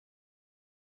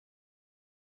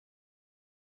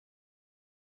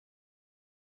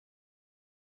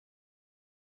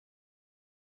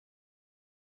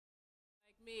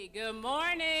Me. Good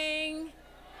morning.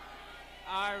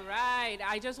 All right.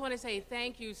 I just want to say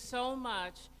thank you so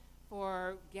much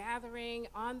for gathering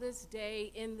on this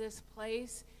day in this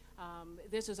place.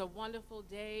 This is a wonderful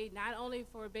day, not only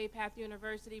for Bay Path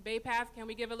University. Bay Path, can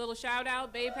we give a little shout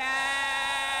out? Bay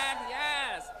Path,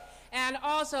 yes. And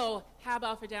also, how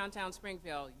about for downtown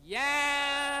Springfield?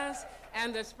 Yes.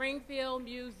 And the Springfield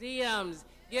Museums.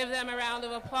 Give them a round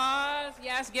of applause.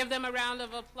 Yes, give them a round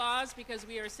of applause because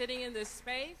we are sitting in this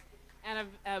space. And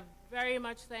a very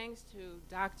much thanks to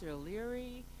Dr.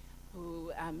 Leary,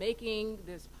 who making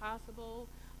this possible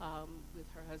with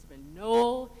her husband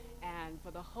Noel, and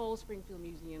for the whole Springfield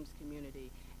Museums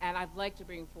community. And I'd like to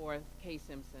bring forth Kay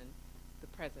Simpson, the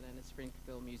president of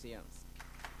Springfield Museums.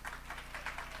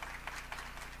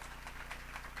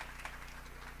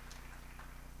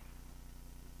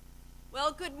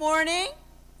 Well, good morning.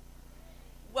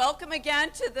 Welcome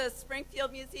again to the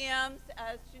Springfield Museums.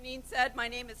 As Janine said, my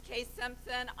name is Kay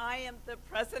Simpson. I am the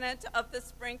president of the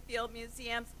Springfield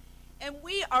Museums, and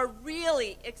we are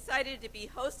really excited to be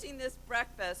hosting this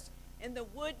breakfast in the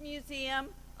Wood Museum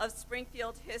of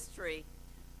Springfield History.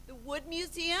 The Wood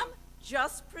Museum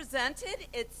just presented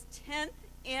its 10th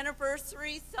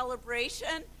anniversary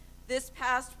celebration this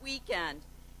past weekend,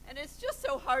 and it's just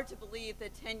so hard to believe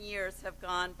that 10 years have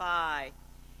gone by.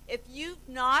 If you've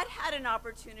not had an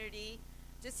opportunity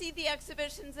to see the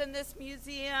exhibitions in this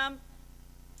museum,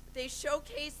 they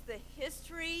showcase the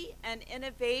history and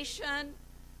innovation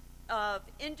of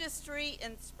industry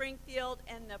in Springfield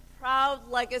and the proud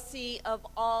legacy of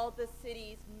all the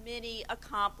city's many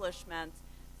accomplishments.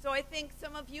 So I think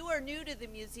some of you are new to the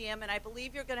museum, and I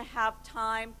believe you're going to have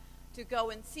time to go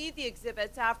and see the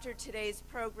exhibits after today's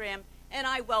program, and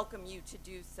I welcome you to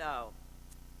do so.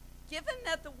 Given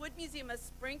that the Wood Museum of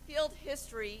Springfield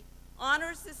History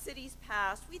honors the city's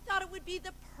past, we thought it would be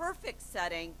the perfect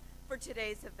setting for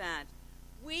today's event.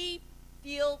 We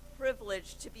feel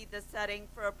privileged to be the setting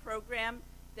for a program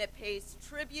that pays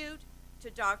tribute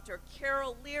to Dr.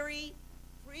 Carol Leary,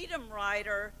 freedom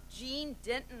rider Jean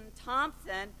Denton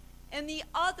Thompson, and the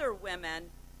other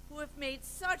women who have made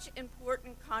such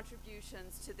important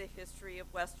contributions to the history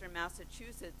of Western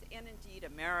Massachusetts and indeed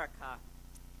America.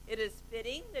 It is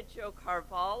fitting that Joe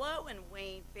Carvalho and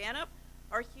Wayne Fanup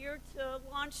are here to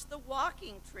launch the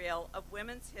walking trail of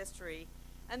women's history,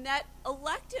 and that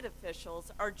elected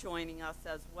officials are joining us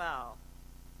as well.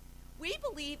 We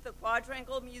believe the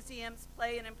Quadrangle Museums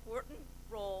play an important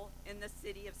role in the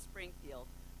city of Springfield.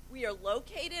 We are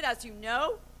located, as you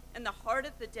know, in the heart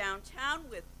of the downtown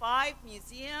with 5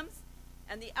 museums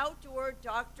and the outdoor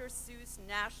Dr. Seuss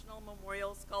National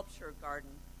Memorial Sculpture Garden.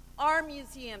 Our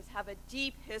museums have a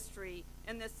deep history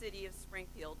in the city of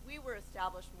Springfield. We were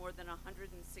established more than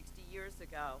 160 years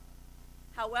ago.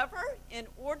 However, in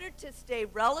order to stay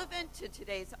relevant to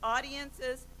today's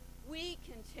audiences, we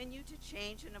continue to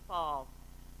change and evolve.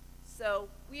 So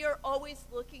we are always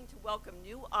looking to welcome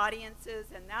new audiences,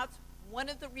 and that's one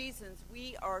of the reasons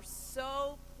we are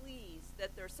so pleased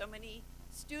that there are so many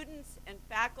students and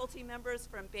faculty members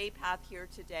from Bay Path here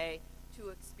today to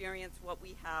experience what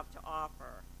we have to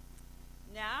offer.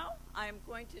 Now, I'm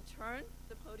going to turn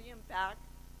the podium back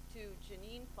to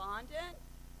Janine Fondon.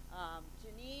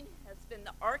 Janine has been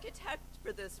the architect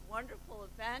for this wonderful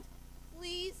event.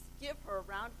 Please give her a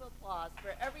round of applause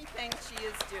for everything she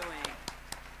is doing.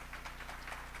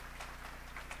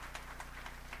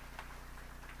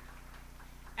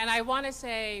 And I want to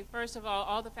say, first of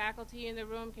all the faculty in the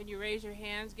room, can you raise your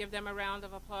hands, give them a round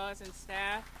of applause, and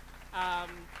staff.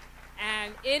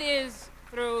 And it is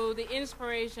through the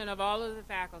inspiration of all of the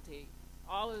faculty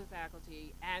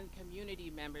and community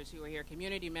members who are here.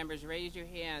 Community members, raise your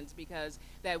hands, because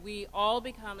that we all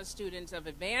become a students of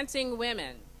advancing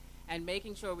women and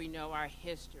making sure we know our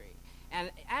history.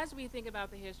 And as we think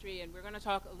about the history, and we're going to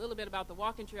talk a little bit about the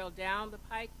walking trail down the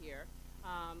pike here,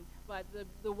 but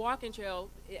the walking trail,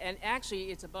 and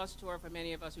actually it's a bus tour for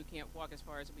many of us who can't walk as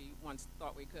far as we once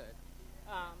thought we could.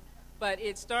 But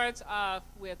it starts off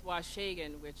with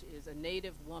Washagan, which is a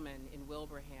native woman in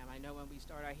Wilbraham. I know when we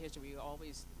start our history, we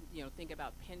always think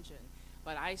about Pynchon.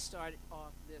 But I started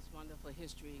off this wonderful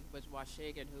history with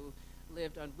Washagan, who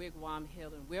lived on Wigwam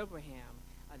Hill in Wilbraham,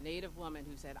 a native woman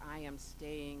who said, "I am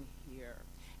staying here."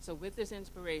 So with this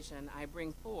inspiration, I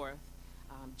bring forth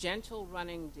Gentle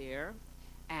Running Deer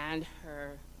and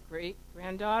her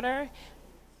great-granddaughter,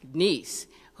 niece,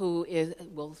 who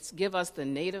will give us the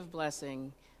native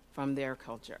blessing from their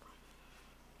culture.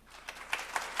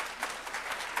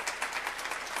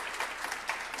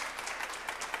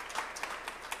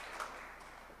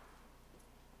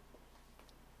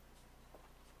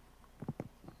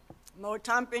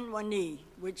 Motampin Wani,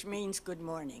 which means good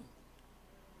morning.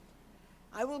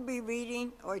 I will be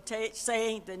reading or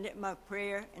saying the Nitma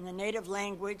prayer in the native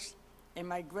language, and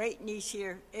my great niece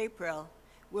here, April,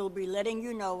 will be letting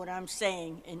you know what I'm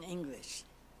saying in English.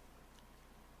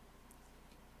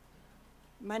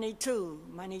 Manitu,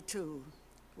 Manitu,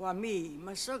 Wami,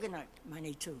 Masoganak,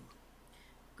 Manitu.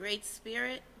 Great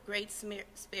Spirit,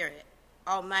 Spirit,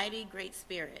 Almighty Great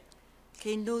Spirit.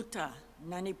 Kinuta,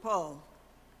 Nanipo,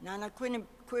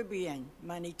 Nanaquibian,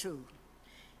 Manitu.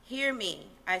 Hear me,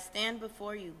 I stand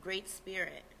before you, Great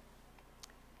Spirit.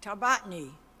 Tabatni,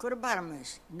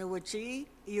 Kurabaramas, Nuwachi,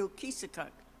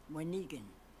 Iukisakak, Wanigan.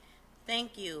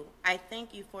 Thank you, I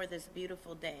thank you for this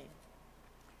beautiful day.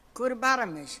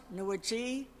 Kurabaramas,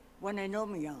 Nuwachi,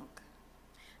 Wananomiyank.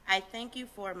 I thank you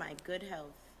for my good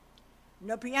health.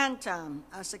 Nopiantam,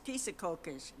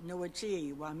 Asakisakokis,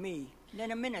 Nuwachi, Wami,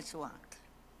 Nenaminaswak.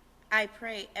 I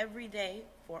pray every day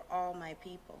for all my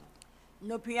people.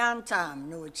 Nupiantam,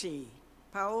 Nuwachi,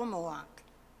 Paumawak,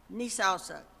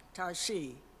 Nisausak,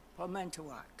 Tarshi,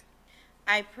 Pomentawak.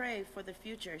 I pray for the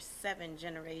future 7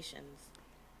 generations.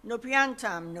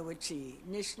 Nupiantam, Nuwachi,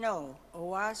 Nishno,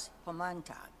 Owas,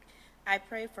 Pomantak. I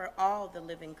pray for all the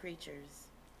living creatures.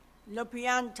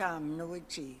 Nupiantam,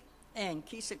 Nuwachi, and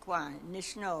Kisakwan,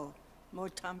 Nishno,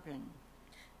 Motampin.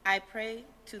 I pray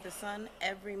to the sun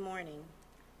every morning.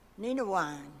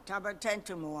 Ninawan,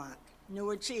 Tabatentumawak,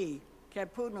 Nuwachi,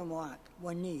 Kapunamawak,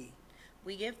 Wani.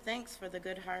 We give thanks for the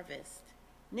good harvest.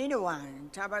 Ninawan,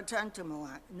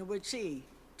 Tabatentumawak, Nuwachi,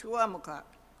 Tuamakak,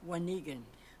 Wanigan.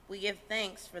 We give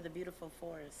thanks for the beautiful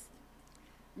forest.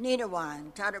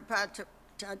 Ninawan,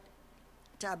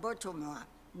 Tabotumawak,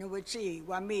 Nuwachi,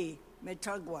 Wami,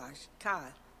 Metugwash, Ka,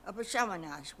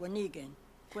 Apashawanash, Wanigan,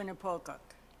 Quinapokak.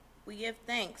 We give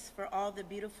thanks for all the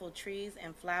beautiful trees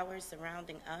and flowers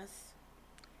surrounding us.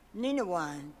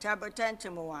 Ninawan,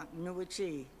 Tabatantamawak,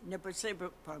 Nuwachi,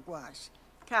 Nipasibapagwash,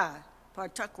 Ka,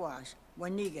 Partakwash,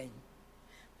 Wanigan.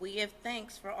 We give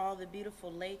thanks for all the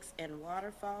beautiful lakes and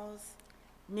waterfalls.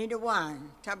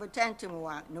 Ninawan,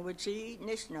 Tabatantamawak, Nuwachi,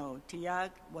 Nishno, Tiag,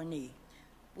 Wani.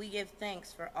 We give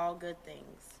thanks for all good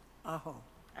things. Aho.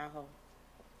 Aho.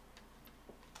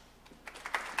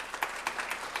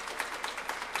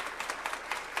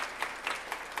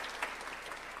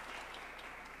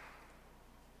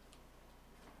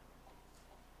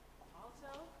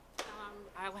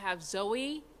 I'll have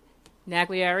Zoe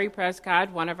Naglieri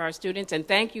Prescott, one of our students, and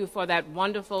thank you for that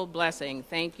wonderful blessing.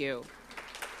 Thank you.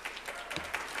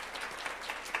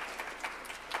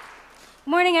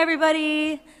 Morning,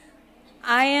 everybody.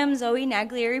 I am Zoe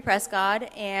Naglieri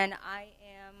Prescott, and I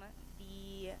am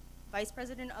the Vice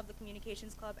President of the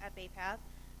Communications Club at BayPath,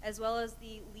 as well as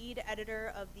the lead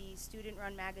editor of the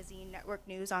student-run magazine Network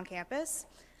News on campus.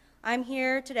 I'm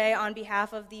here today on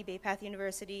behalf of the BayPath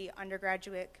University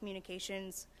undergraduate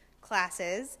communications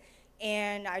classes,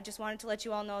 and I just wanted to let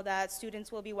you all know that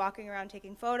students will be walking around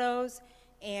taking photos,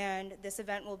 and this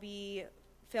event will be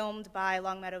filmed by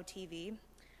Longmeadow TV.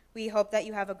 We hope that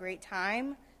you have a great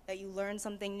time, that you learn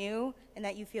something new, and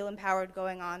that you feel empowered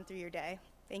going on through your day.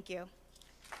 Thank you.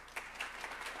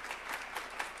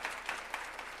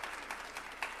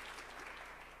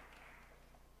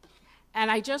 And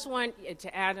I just want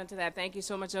to add onto that, thank you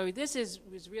so much, Zoe. This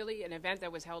was really an event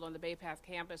that was held on the BayPath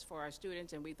campus for our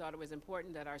students, and we thought it was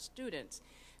important that our students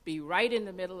be right in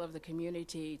the middle of the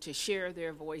community to share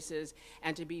their voices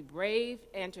and to be brave,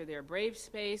 enter their brave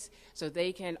space so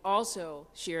they can also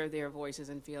share their voices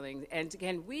and feelings. And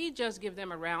can we just give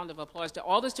them a round of applause to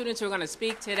all the students who are going to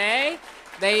speak today?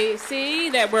 They see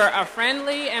that we're a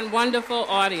friendly and wonderful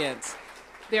audience.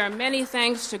 There are many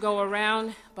thanks to go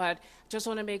around, but just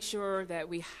want to make sure that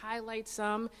we highlight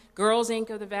some. Girls Inc.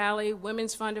 of the Valley,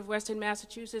 Women's Fund of Western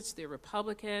Massachusetts, the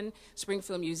Republican,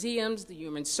 Springfield Museums, the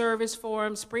Human Service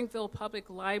Forum, Springfield Public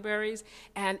Libraries,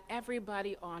 and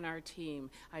everybody on our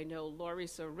team. I know Lori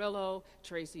Cirillo,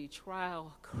 Tracy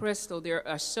Trial, Crystal, there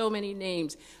are so many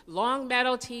names.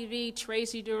 Longmeadow TV,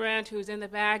 Tracy Durant, who's in the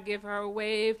back, give her a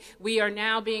wave. We are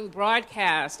now being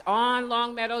broadcast on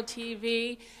Longmeadow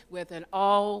TV with an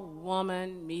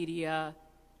all-woman media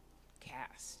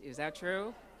cast. Is that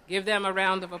true? Give them a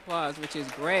round of applause, which is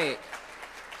great.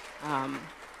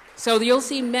 So you'll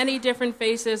see many different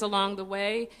faces along the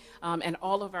way, and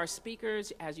all of our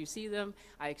speakers, as you see them,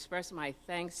 I express my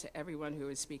thanks to everyone who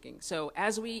is speaking. So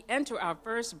as we enter our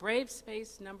first Brave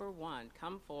Space number 1,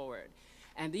 come forward.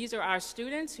 And these are our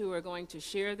students who are going to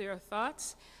share their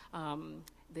thoughts.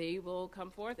 they will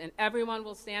come forth, and everyone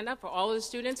will stand up. For all of the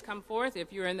students, come forth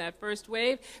if you're in that first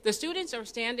wave. The students are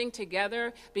standing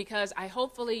together because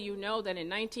hopefully you know that in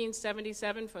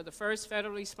 1977, for the first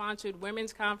federally sponsored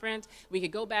women's conference, we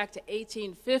could go back to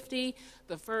 1850,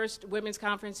 the first women's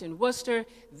conference in Worcester.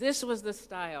 This was the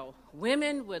style.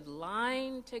 Women would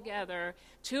line together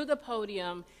to the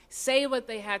podium, say what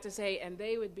they had to say, and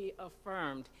they would be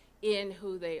affirmed in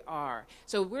who they are.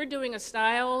 So we're doing a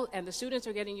style, and the students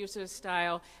are getting used to a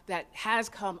style that has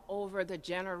come over the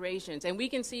generations. And we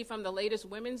can see from the latest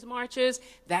women's marches,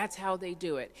 that's how they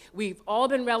do it. We've all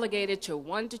been relegated to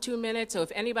 1 to 2 minutes, so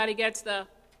if anybody gets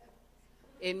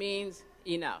it means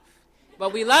enough.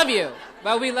 But we love you,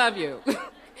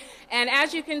 And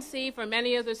as you can see for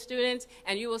many of the students,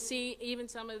 and you will see even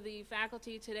some of the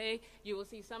faculty today, you will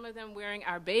see some of them wearing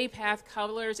our Bay Path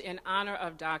colors in honor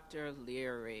of Dr.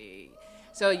 Leary.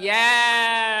 So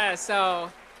yeah,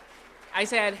 so I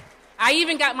said, I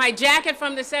even got my jacket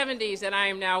from the 70s that I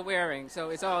am now wearing, so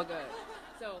it's all good.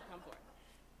 So come forward.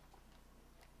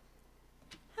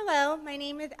 Hello, my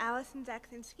name is Allison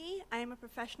Zaksinski. I am a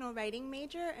professional writing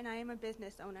major, and I am a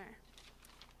business owner.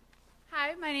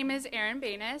 Hi, my name is Erin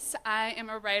Banis. I am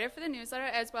a writer for the newsletter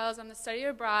as well as I'm the Study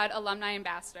Abroad Alumni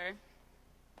Ambassador.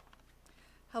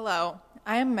 Hello,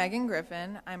 I am Megan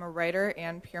Griffin. I'm a writer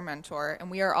and peer mentor,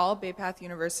 and we are all Bay Path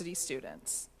University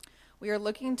students. We are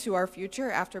looking to our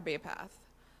future after Bay Path.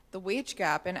 The wage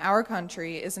gap in our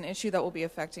country is an issue that will be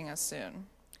affecting us soon.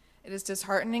 It is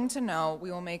disheartening to know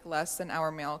we will make less than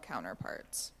our male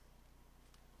counterparts.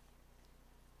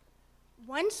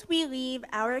 Once we leave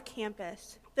our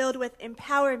campus, filled with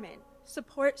empowerment,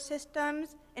 support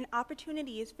systems, and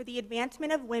opportunities for the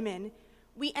advancement of women,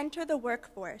 we enter the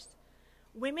workforce.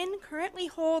 Women currently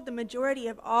hold the majority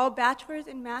of all bachelor's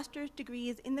and master's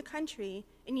degrees in the country,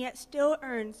 and yet still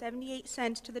earn 78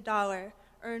 cents to the dollar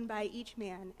earned by each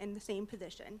man in the same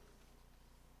position.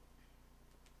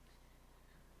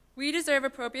 We deserve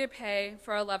appropriate pay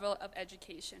for our level of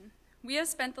education. We have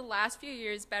spent the last few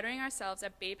years bettering ourselves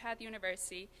at Bay Path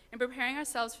University and preparing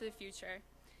ourselves for the future.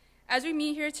 As we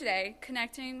meet here today,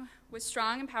 connecting with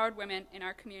strong, empowered women in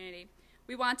our community,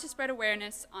 we want to spread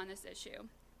awareness on this issue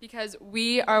because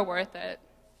we are worth it.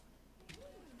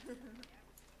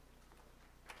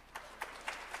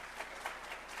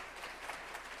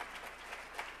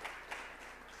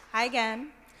 Hi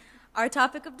again. Our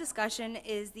topic of discussion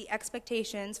is the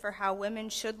expectations for how women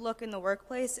should look in the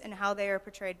workplace and how they are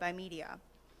portrayed by media.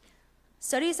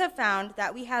 Studies have found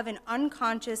that we have an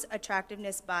unconscious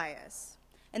attractiveness bias,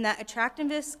 and that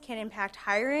attractiveness can impact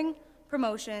hiring,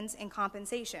 promotions, and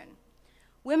compensation.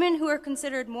 Women who are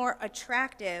considered more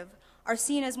attractive are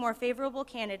seen as more favorable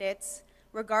candidates,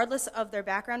 regardless of their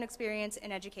background, experience,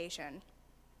 and education.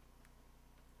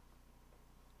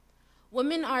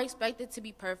 Women are expected to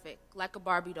be perfect, like a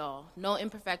Barbie doll, no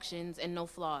imperfections and no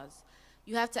flaws.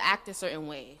 You have to act a certain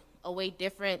way, a way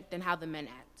different than how the men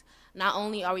act. Not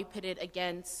only are we pitted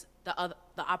against the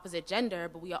opposite gender,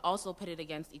 but we are also pitted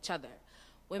against each other.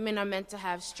 Women are meant to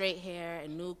have straight hair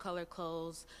and nude colored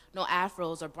clothes, no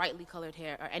afros or brightly colored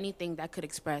hair or anything that could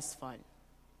express fun.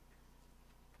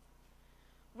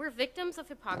 We're victims of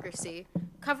hypocrisy.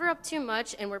 Cover up too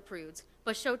much and we're prudes,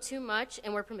 but show too much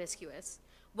and we're promiscuous.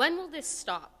 When will this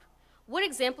stop? What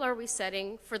example are we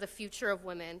setting for the future of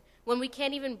women when we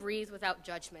can't even breathe without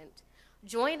judgment?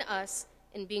 Join us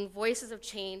in being voices of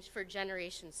change for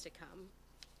generations to come.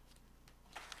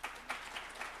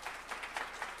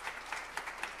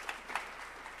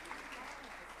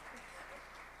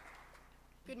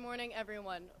 Good morning,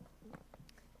 everyone.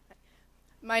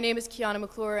 My name is Kiana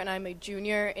McClure, and I'm a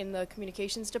junior in the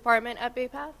communications department at Bay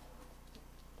Path.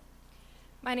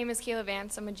 My name is Kayla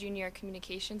Vance. I'm a junior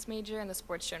communications major and a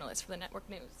sports journalist for the Network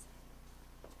News.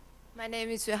 My name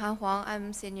is Yuhan Huang. I'm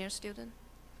a senior student.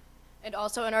 And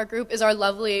also in our group is our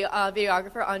lovely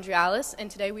videographer, Andrealis,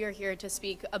 and today we are here to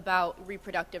speak about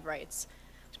reproductive rights.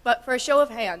 But for a show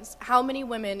of hands, how many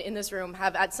women in this room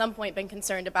have at some point been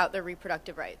concerned about their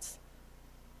reproductive rights?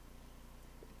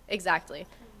 Exactly.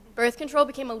 Birth control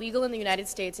became illegal in the United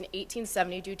States in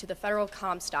 1870 due to the Federal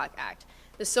Comstock Act.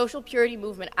 The social purity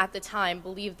movement at the time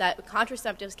believed that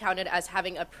contraceptives counted as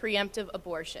having a preemptive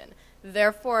abortion,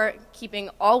 therefore keeping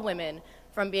all women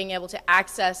from being able to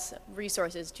access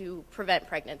resources to prevent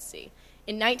pregnancy.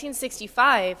 In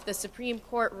 1965, the Supreme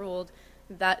Court ruled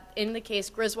that in the case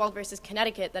Griswold versus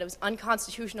Connecticut, that it was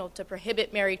unconstitutional to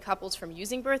prohibit married couples from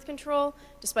using birth control,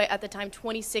 despite at the time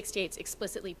 26 states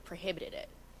explicitly prohibited it.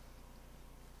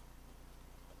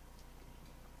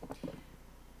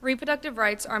 Reproductive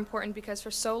rights are important because for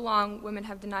so long, women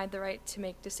have denied the right to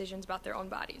make decisions about their own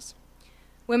bodies.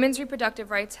 Women's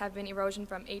reproductive rights have been erosion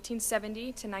from 1870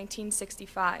 to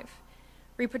 1965.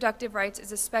 Reproductive rights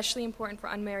is especially important for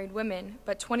unmarried women,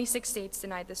 but 26 states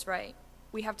denied this right.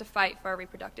 We have to fight for our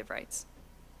reproductive rights.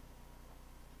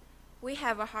 We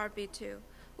have a heartbeat too.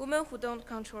 Women who don't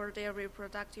control their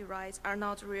reproductive rights are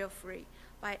not real free,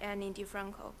 by Annie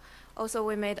DiFranco. Also,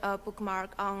 we made a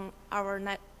bookmark on our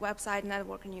website,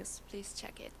 Network News. Please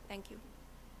check it. Thank you.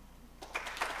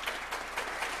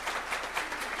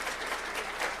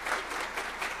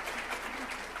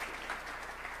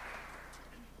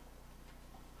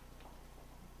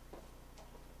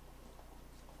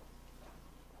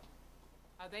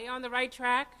 Are they on the right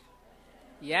track?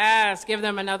 Yes, give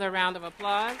them another round of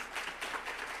applause.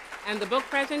 And the book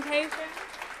presentation?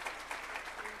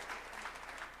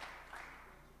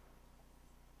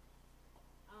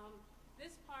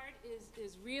 This part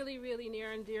is really, really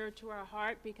near and dear to our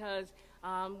heart because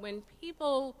when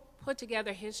people put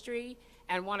together history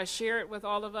and want to share it with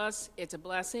all of us, it's a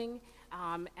blessing.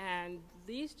 And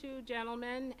these two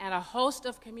gentlemen and a host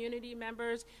of community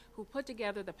members who put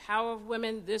together The Power of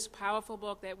Women, this powerful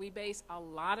book that we base a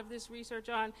lot of this research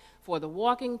on for the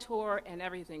walking tour and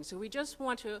everything. So we just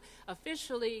want to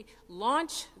officially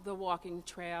launch the walking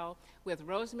trail with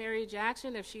Rosemary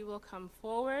Jackson, if she will come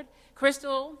forward.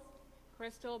 Crystal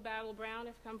Battle Brown,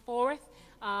 if come forth.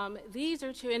 These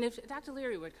are two, and if Dr.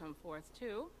 Leary would come forth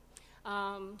too,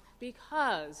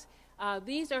 because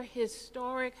these are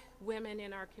historic women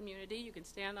in our community. You can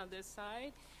stand on this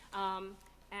side.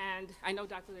 And I know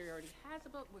Dr. Leary already has a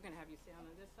book. We're going to have you stand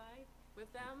on this side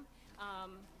with them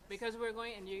because we're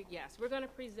going, and yes, we're going to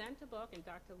present a book. And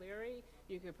Dr. Leary,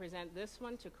 you could present this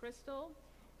one to Crystal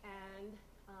and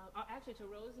actually to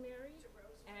Rosemary.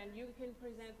 And you can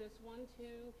present this one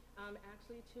to,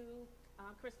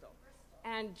 Crystal.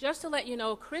 And just to let you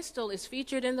know, Crystal is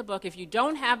featured in the book. If you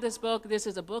don't have this book, this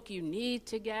is a book you need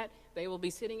to get. They will be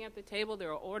sitting at the table.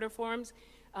 There are order forms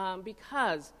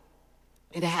because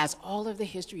it has all of the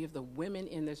history of the women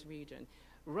in this region.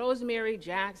 Rosemary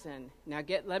Jackson, now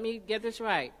let me get this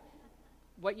right.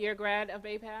 What year grad of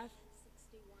Bay Path?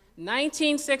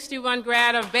 1961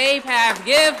 grad of Bay Path.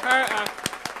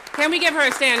 Can we give her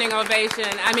a standing ovation?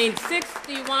 I mean,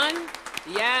 61?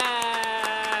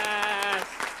 Yes.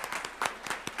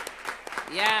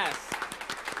 Yes.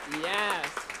 Yes.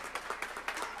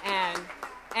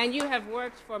 And you have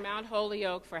worked for Mount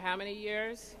Holyoke for how many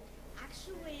years?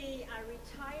 Actually, I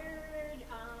retired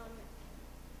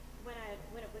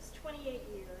when it was 28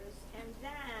 years, and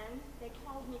then they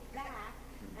called me back,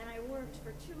 and I worked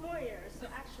for 2 more years, so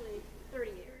actually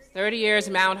 30 years. 30 years,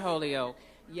 Mount Holyoke.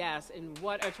 Yes, and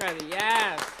what a treasure.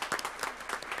 Yes.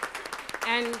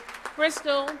 And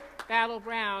Crystal Battle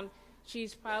Brown,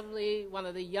 she's probably one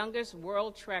of the youngest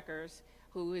world trekkers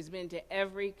who has been to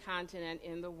every continent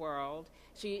in the world.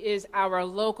 She is our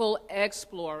local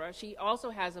explorer. She also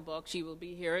has a book. She will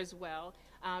be here as well.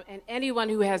 And anyone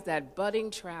who has that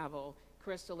budding travel,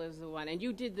 Crystal is the one. And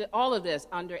you did all of this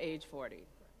under age 40.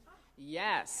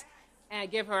 Yes. And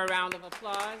give her a round of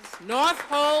applause. North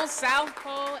Pole, South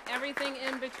Pole, everything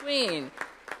in between.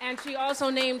 And she also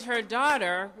named her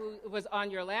daughter, who was on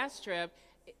your last trip,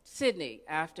 Sydney,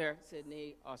 after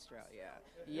Sydney, Australia.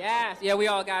 Yes, yeah, we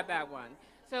all got that one.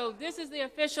 So this is the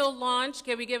official launch.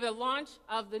 Can we give a launch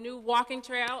of the new walking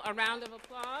trail a round of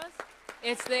applause?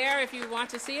 It's there if you want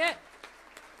to see it.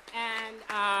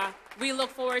 And we look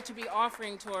forward to be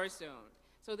offering tours soon.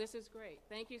 So this is great.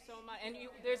 Thank you so much. And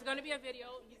there's going to be a video.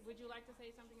 Would you like to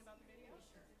say something about the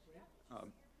video?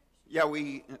 Yeah,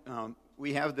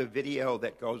 we have the video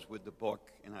that goes with the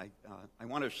book, and I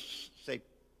want to say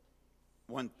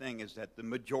one thing is that the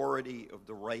majority of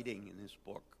the writing in this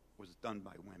book was done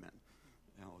by women.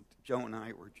 You know, Joe and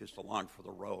I were just along for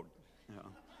the road. You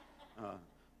know.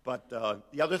 But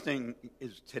the other thing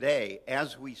is today,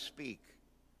 as we speak,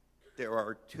 there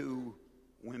are 2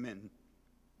 women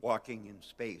walking in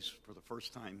space for the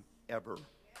first time ever.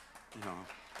 You know,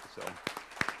 so.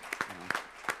 You know.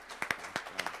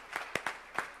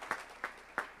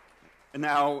 And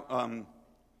now,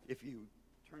 if you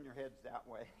turn your heads that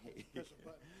way,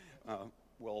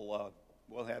 we'll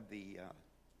have the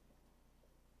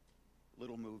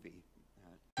little movie.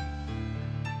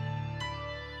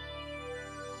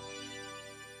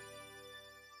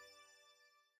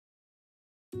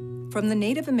 From the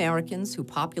Native Americans who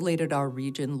populated our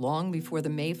region long before the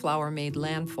Mayflower made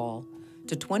landfall,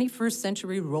 to 21st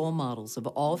century role models of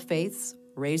all faiths,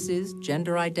 races,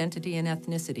 gender identity, and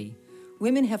ethnicity,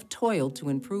 women have toiled to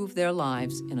improve their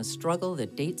lives in a struggle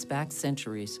that dates back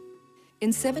centuries. In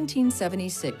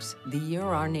 1776, the year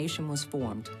our nation was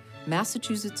formed,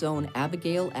 Massachusetts' own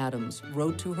Abigail Adams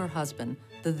wrote to her husband,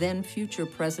 the then future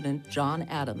President John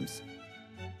Adams,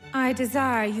 I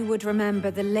desire you would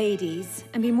remember the ladies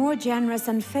and be more generous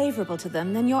and favorable to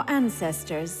them than your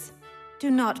ancestors. Do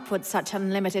not put such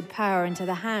unlimited power into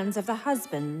the hands of the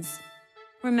husbands.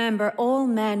 Remember, all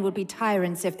men would be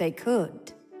tyrants if they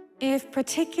could. If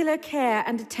particular care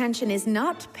and attention is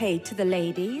not paid to the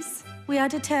ladies, we are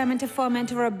determined to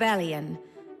foment a rebellion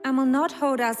and will not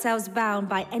hold ourselves bound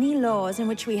by any laws in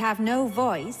which we have no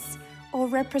voice or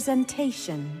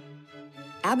representation.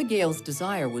 Abigail's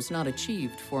desire was not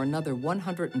achieved for another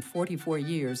 144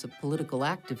 years of political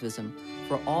activism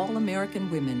for all American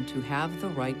women to have the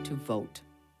right to vote.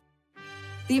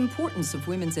 The importance of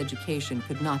women's education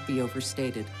could not be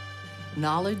overstated.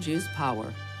 Knowledge is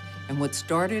power, and what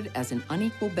started as an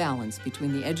unequal balance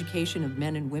between the education of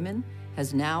men and women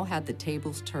has now had the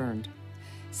tables turned.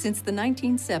 Since the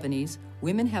 1970s,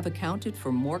 women have accounted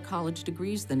for more college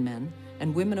degrees than men,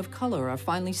 and women of color are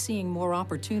finally seeing more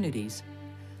opportunities.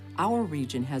 Our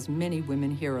region has many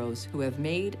women heroes who have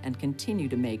made and continue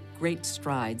to make great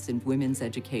strides in women's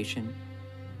education.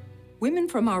 Women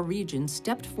from our region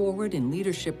stepped forward in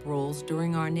leadership roles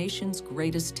during our nation's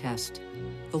greatest test.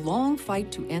 The long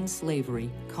fight to end slavery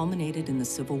culminated in the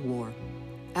Civil War.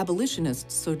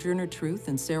 Abolitionists Sojourner Truth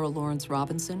and Sarah Lawrence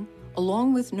Robinson,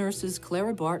 along with nurses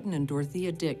Clara Barton and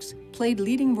Dorothea Dix, played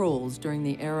leading roles during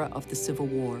the era of the Civil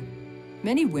War.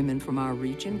 Many women from our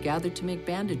region gathered to make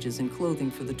bandages and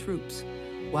clothing for the troops,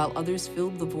 while others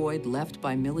filled the void left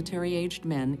by military-aged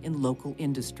men in local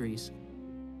industries.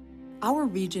 Our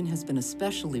region has been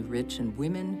especially rich in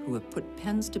women who have put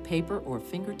pens to paper or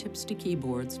fingertips to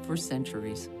keyboards for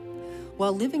centuries.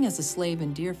 While living as a slave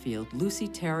in Deerfield, Lucy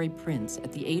Terry Prince,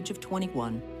 at the age of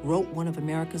 21, wrote one of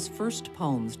America's first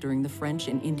poems during the French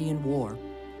and Indian War.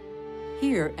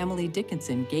 Here, Emily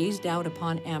Dickinson gazed out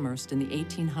upon Amherst in the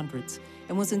 1800s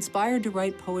and was inspired to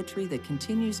write poetry that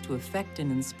continues to affect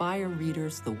and inspire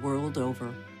readers the world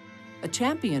over. A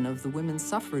champion of the women's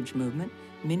suffrage movement,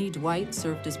 Minnie Dwight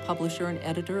served as publisher and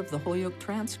editor of the Holyoke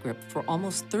Transcript for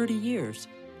almost 30 years.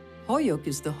 Holyoke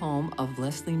is the home of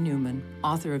Leslie Newman,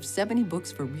 author of 70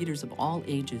 books for readers of all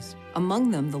ages,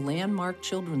 among them the landmark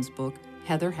children's book,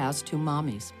 Heather Has Two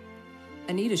Mommies.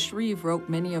 Anita Shreve wrote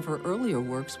many of her earlier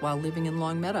works while living in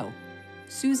Longmeadow.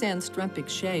 Suzanne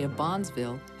Strempick-Shea of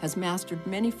Bondsville has mastered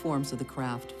many forms of the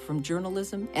craft, from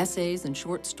journalism, essays, and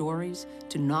short stories,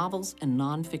 to novels and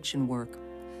nonfiction work.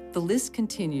 The list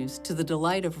continues to the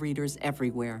delight of readers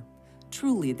everywhere.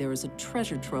 Truly, there is a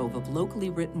treasure trove of locally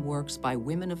written works by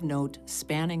women of note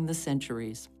spanning the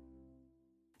centuries.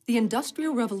 The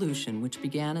Industrial Revolution, which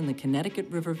began in the Connecticut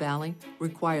River Valley,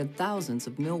 required thousands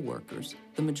of mill workers,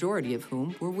 the majority of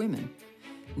whom were women.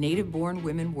 Native-born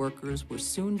women workers were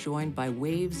soon joined by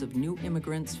waves of new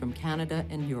immigrants from Canada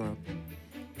and Europe.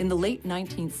 In the late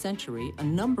 19th century, a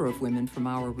number of women from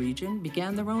our region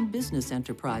began their own business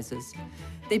enterprises.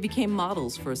 They became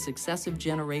models for successive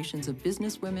generations of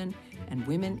businesswomen and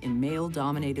women in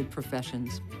male-dominated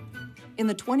professions. In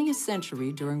the 20th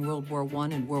century, during World War I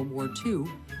and World War II,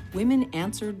 women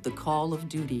answered the call of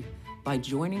duty by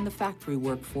joining the factory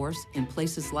workforce in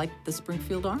places like the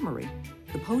Springfield Armory.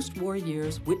 The post-war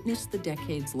years witnessed the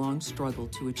decades-long struggle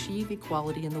to achieve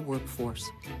equality in the workforce,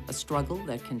 a struggle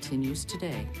that continues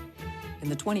today. In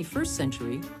the 21st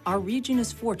century, our region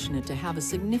is fortunate to have a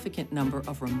significant number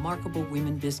of remarkable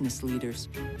women business leaders.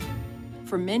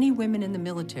 For many women in the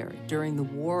military during the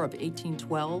War of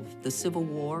 1812, the Civil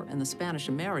War, and the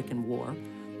Spanish-American War,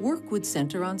 work would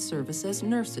center on service as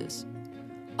nurses.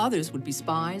 Others would be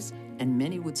spies, and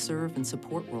many would serve in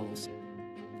support roles.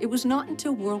 It was not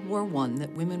until World War I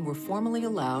that women were formally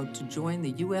allowed to join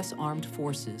the U.S. Armed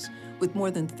Forces, with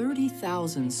more than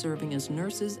 30,000 serving as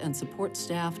nurses and support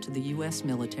staff to the U.S.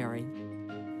 military.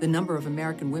 The number of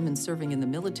American women serving in the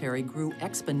military grew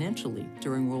exponentially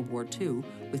during World War II,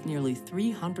 with nearly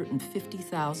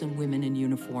 350,000 women in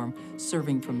uniform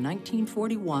serving from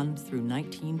 1941 through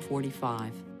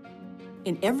 1945.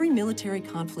 In every military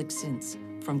conflict since,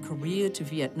 from Korea to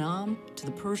Vietnam to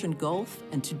the Persian Gulf,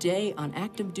 and today on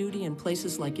active duty in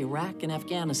places like Iraq and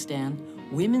Afghanistan,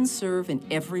 women serve in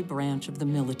every branch of the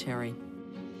military.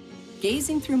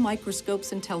 Gazing through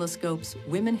microscopes and telescopes,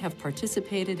 women have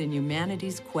participated in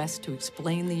humanity's quest to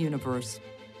explain the universe.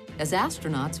 As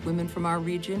astronauts, women from our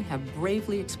region have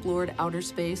bravely explored outer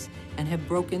space and have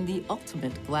broken the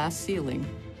ultimate glass ceiling.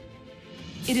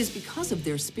 It is because of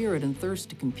their spirit and thirst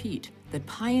to compete that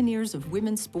pioneers of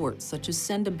women's sports, such as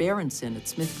Senda Berenson at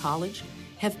Smith College,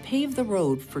 have paved the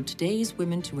road for today's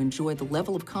women to enjoy the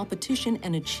level of competition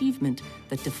and achievement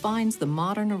that defines the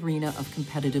modern arena of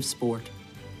competitive sport.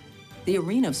 The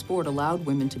arena of sport allowed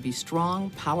women to be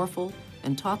strong, powerful,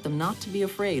 and taught them not to be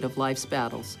afraid of life's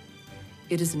battles.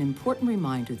 It is an important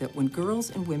reminder that when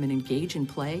girls and women engage in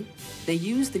play, they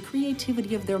use the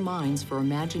creativity of their minds for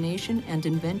imagination and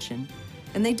invention,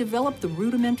 and they develop the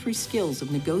rudimentary skills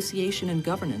of negotiation and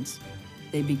governance.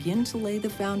 They begin to lay the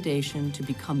foundation to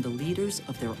become the leaders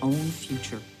of their own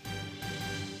future.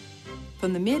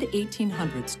 From the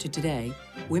mid-1800s to today,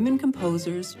 women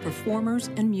composers, performers,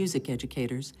 and music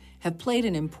educators have played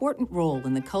an important role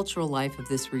in the cultural life of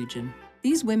this region.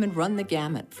 These women run the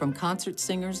gamut from concert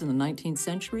singers in the 19th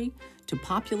century to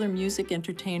popular music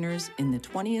entertainers in the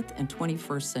 20th and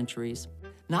 21st centuries.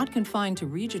 Not confined to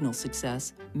regional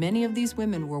success, many of these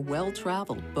women were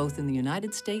well-traveled, both in the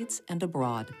United States and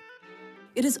abroad.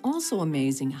 It is also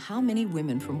amazing how many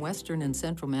women from Western and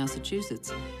Central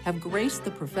Massachusetts have graced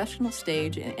the professional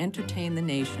stage and entertained the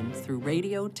nation through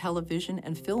radio, television,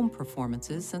 and film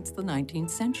performances since the 19th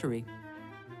century.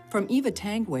 From Eva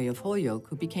Tangway of Holyoke,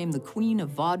 who became the queen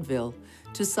of vaudeville,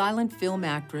 to silent film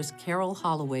actress Carol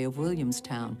Holloway of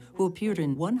Williamstown, who appeared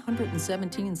in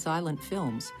 117 silent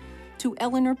films, to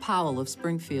Eleanor Powell of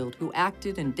Springfield, who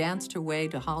acted and danced her way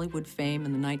to Hollywood fame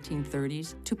in the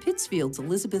 1930s, to Pittsfield's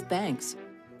Elizabeth Banks.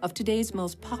 Of today's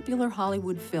most popular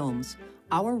Hollywood films,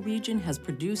 our region has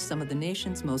produced some of the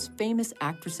nation's most famous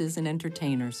actresses and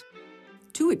entertainers.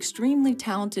 Two extremely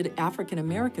talented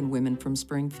African-American women from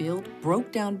Springfield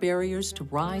broke down barriers to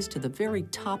rise to the very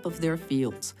top of their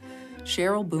fields.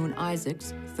 Cheryl Boone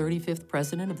Isaacs, 35th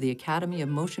president of the Academy of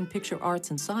Motion Picture Arts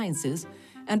and Sciences,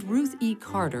 and Ruth E.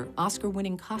 Carter,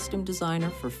 Oscar-winning costume designer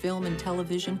for film and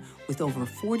television with over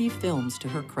 40 films to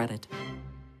her credit.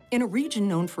 In a region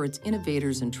known for its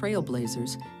innovators and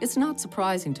trailblazers, it's not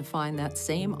surprising to find that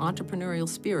same entrepreneurial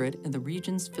spirit in the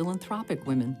region's philanthropic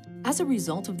women. As a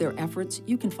result of their efforts,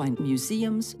 you can find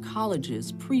museums,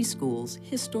 colleges, preschools,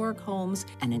 historic homes,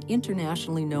 and an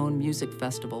internationally known music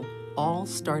festival, all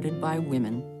started by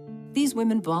women. These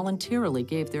women voluntarily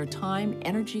gave their time,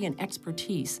 energy, and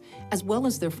expertise, as well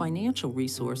as their financial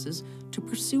resources, to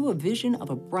pursue a vision of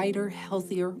a brighter,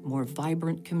 healthier, more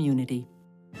vibrant community.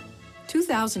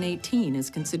 2018 is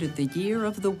considered the year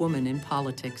of the woman in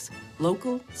politics,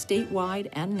 local, statewide,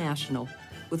 and national,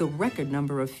 with a record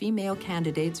number of female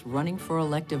candidates running for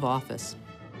elective office.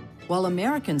 While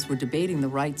Americans were debating the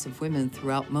rights of women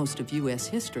throughout most of U.S.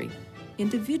 history,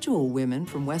 individual women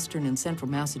from Western and Central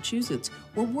Massachusetts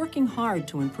were working hard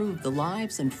to improve the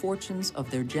lives and fortunes of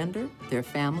their gender, their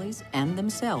families, and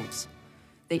themselves.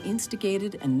 They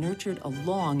instigated and nurtured a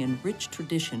long and rich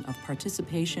tradition of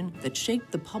participation that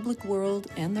shaped the public world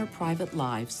and their private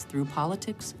lives through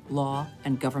politics, law,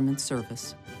 and government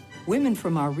service. Women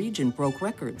from our region broke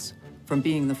records, from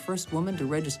being the first woman to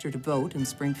register to vote in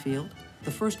Springfield,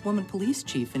 the first woman police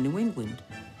chief in New England,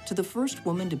 to the first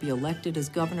woman to be elected as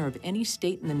governor of any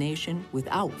state in the nation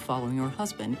without following her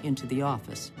husband into the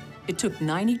office. It took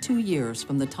 92 years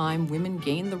from the time women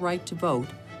gained the right to vote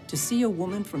to see a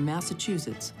woman from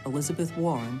Massachusetts, Elizabeth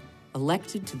Warren,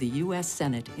 elected to the U.S.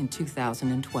 Senate in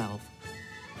 2012.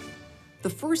 The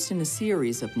first in a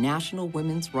series of national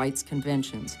women's rights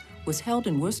conventions was held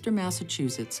in Worcester,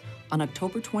 Massachusetts on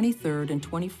October 23rd and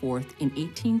 24th in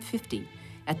 1850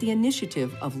 at the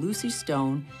initiative of Lucy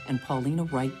Stone and Paulina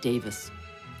Wright Davis.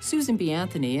 Susan B.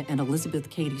 Anthony and Elizabeth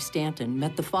Cady Stanton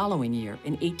met the following year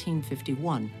in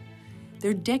 1851.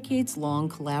 Their decades-long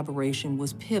collaboration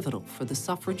was pivotal for the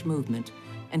suffrage movement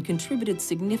and contributed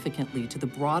significantly to the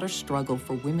broader struggle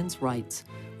for women's rights,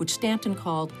 which Stanton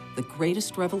called the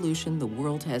greatest revolution the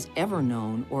world has ever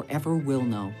known or ever will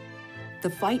know. The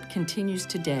fight continues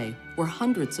today, where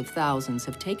hundreds of thousands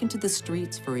have taken to the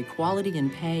streets for equality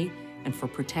in pay and for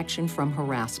protection from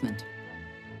harassment.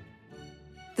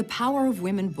 The Power of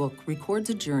Women book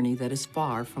records a journey that is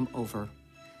far from over.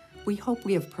 We hope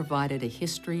we have provided a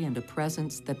history and a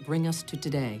presence that bring us to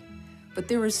today. But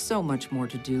there is so much more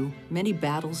to do, many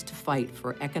battles to fight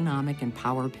for economic and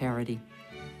power parity.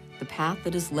 The path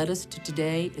that has led us to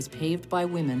today is paved by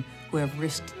women who have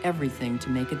risked everything to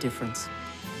make a difference.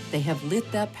 They have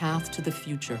lit that path to the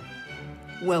future.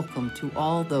 Welcome to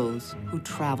all those who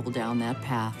travel down that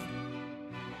path.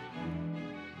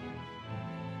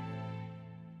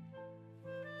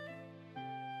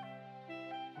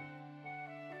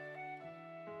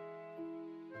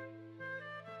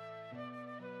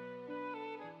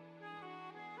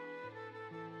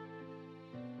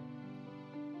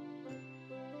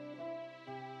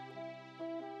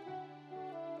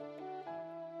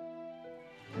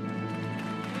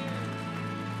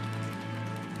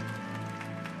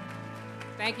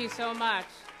 Thank you so much.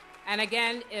 And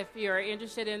again, if you're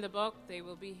interested in the book, they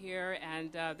will be here,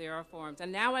 and there are forms.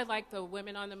 And now I'd like the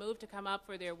women on the move to come up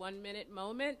for their 1-minute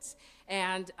moments.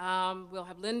 And we'll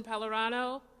have Lynn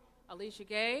Pellerano, Alicia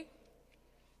Gay,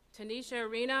 Tanisha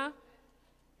Arena,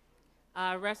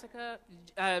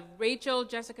 Rachel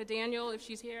Jessica Daniel, if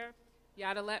she's here,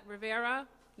 Yadalet Rivera,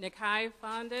 Nikai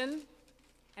Fondon,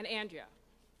 and Andrea.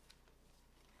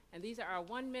 And these are our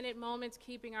 1-minute moments,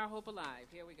 keeping our hope alive.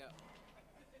 Here we go.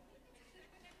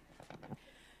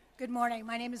 Good morning.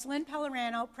 My name is Lynn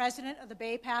Pellerano, president of the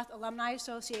Bay Path Alumni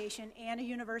Association and a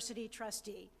university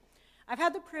trustee. I've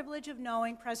had the privilege of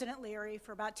knowing President Leary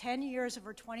for about 10 years of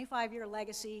her 25-year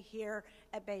legacy here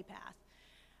at Bay Path.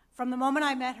 From the moment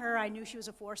I met her, I knew she was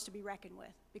a force to be reckoned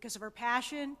with because of her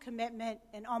passion, commitment,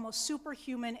 and almost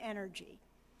superhuman energy.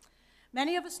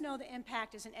 Many of us know the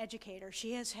impact as an educator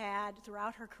she has had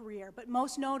throughout her career, but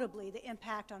most notably the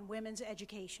impact on women's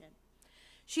education.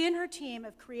 She and her team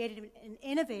have created an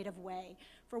innovative way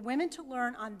for women to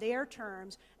learn on their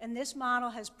terms, and this model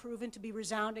has proven to be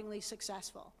resoundingly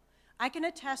successful. I can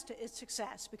attest to its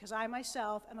success because I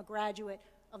myself am a graduate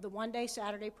of the one-day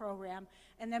Saturday program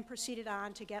and then proceeded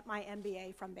on to get my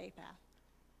MBA from Bay Path.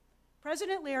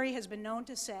 President Leary has been known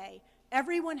to say,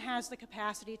 everyone has the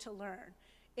capacity to learn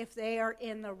if they are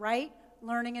in the right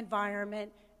learning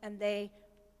environment and they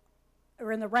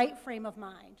are in the right frame of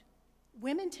mind.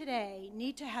 Women today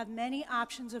need to have many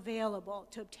options available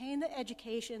to obtain the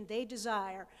education they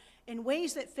desire in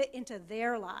ways that fit into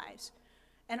their lives.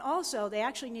 And also, they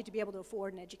actually need to be able to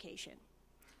afford an education.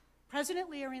 President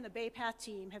Leary and the Bay Path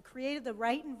team have created the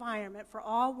right environment for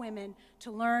all women to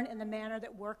learn in the manner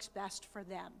that works best for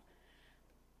them.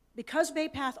 Because Bay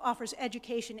Path offers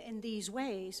education in these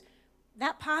ways,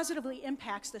 that positively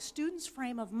impacts the student's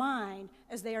frame of mind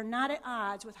as they are not at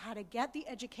odds with how to get the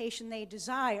education they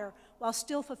desire while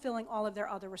still fulfilling all of their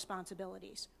other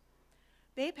responsibilities.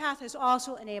 Bay Path has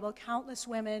also enabled countless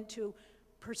women to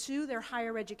pursue their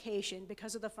higher education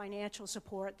because of the financial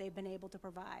support they've been able to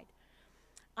provide.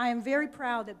 I am very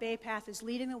proud that Bay Path is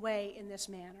leading the way in this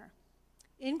manner.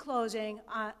 In closing,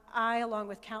 I, along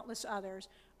with countless others,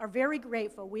 are very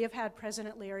grateful we have had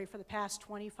President Leary for the past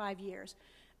 25 years,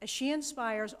 as she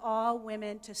inspires all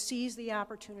women to seize the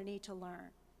opportunity to learn.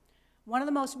 One of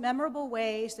the most memorable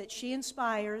ways that she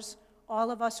inspires all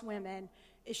of us women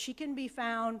is she can be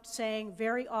found saying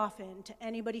very often to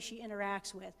anybody she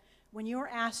interacts with, when you're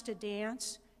asked to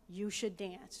dance, you should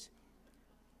dance.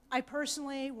 I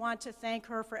personally want to thank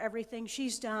her for everything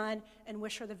she's done and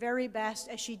wish her the very best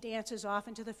as she dances off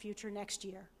into the future next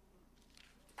year.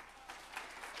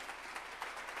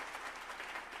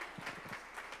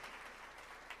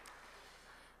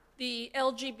 The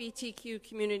LGBTQ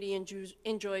community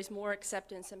enjoys more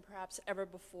acceptance than perhaps ever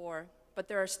before, but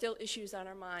there are still issues on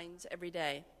our minds every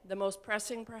day. The most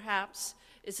pressing, perhaps,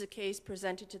 is the case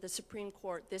presented to the Supreme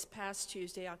Court this past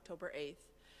Tuesday, October 8th.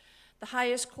 The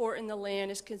highest court in the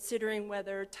land is considering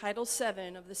whether Title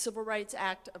VII of the Civil Rights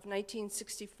Act of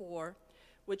 1964,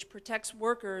 which protects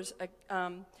workers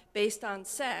based on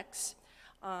sex,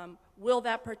 will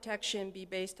that protection be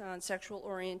based on sexual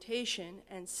orientation?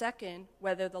 And second,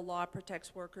 whether the law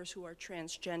protects workers who are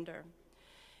transgender.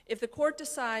 If the court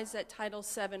decides that Title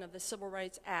VII of the Civil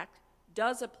Rights Act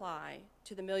does apply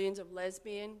to the millions of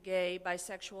lesbian, gay,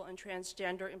 bisexual, and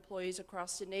transgender employees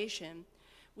across the nation,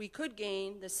 we could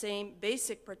gain the same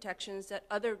basic protections that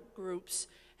other groups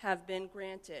have been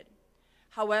granted.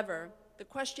 However, the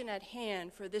question at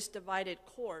hand for this divided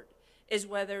court is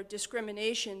whether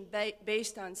discrimination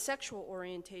based on sexual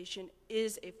orientation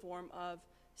is a form of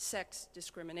sex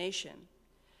discrimination.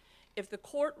 If the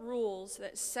court rules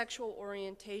that sexual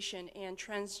orientation and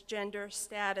transgender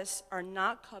status are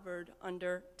not covered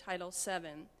under Title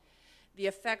VII, the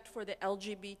effect for the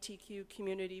LGBTQ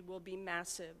community will be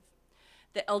massive.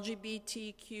 The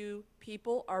LGBTQ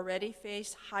people already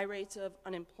face high rates of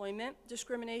unemployment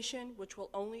discrimination, which will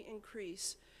only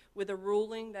increase with a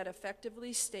ruling that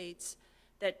effectively states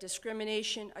that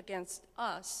discrimination against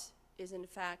us is in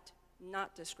fact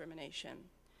not discrimination.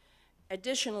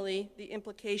 Additionally, the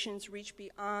implications reach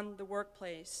beyond the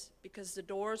workplace because the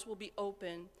doors will be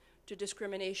open to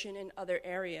discrimination in other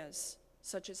areas,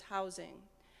 such as housing,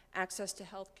 access to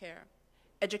health care,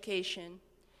 education,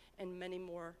 and many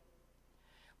more,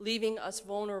 leaving us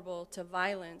vulnerable to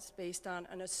violence based on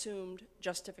an assumed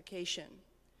justification.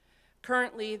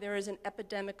 Currently, there is an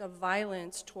epidemic of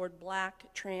violence toward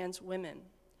Black trans women.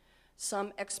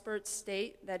 Some experts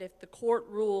state that if the court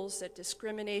rules that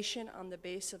discrimination on the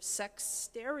basis of sex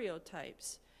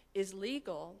stereotypes is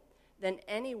legal, then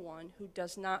anyone who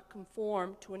does not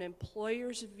conform to an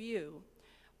employer's view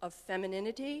of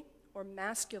femininity or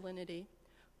masculinity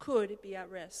could be at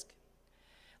risk,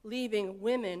 leaving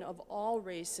women of all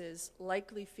races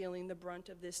likely feeling the brunt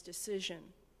of this decision.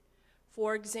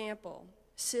 For example,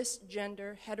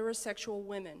 cisgender heterosexual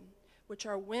women, which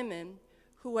are women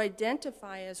who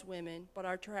identify as women but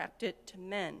are attracted to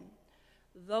men.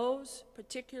 Those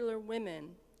particular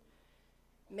women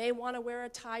may want to wear a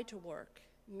tie to work,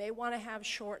 may want to have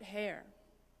short hair,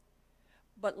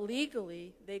 but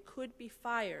legally they could be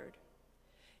fired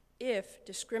if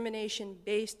discrimination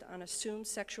based on assumed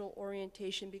sexual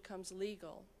orientation becomes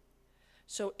legal.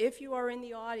 So if you are in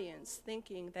the audience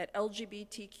thinking that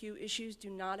LGBTQ issues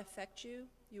do not affect you,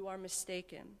 you are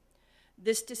mistaken.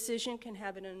 This decision can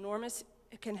have enormous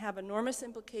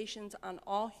implications on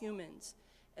all humans,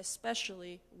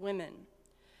 especially women.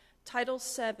 Title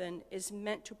VII is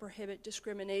meant to prohibit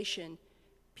discrimination,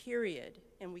 period,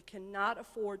 and we cannot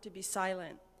afford to be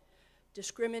silent.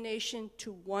 Discrimination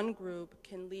to one group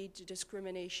can lead to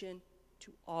discrimination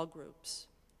to all groups.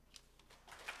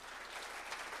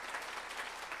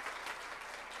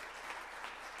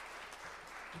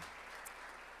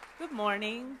 Good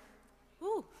morning.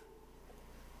 Ooh,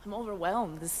 I'm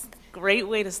overwhelmed. This is a great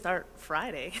way to start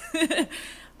Friday.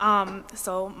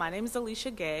 So my name is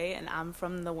Alicia Gay, and I'm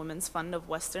from the Women's Fund of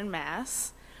Western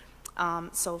Mass.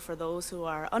 So for those who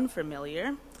are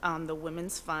unfamiliar, the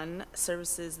Women's Fund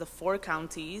services the 4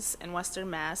 counties in Western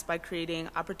Mass by creating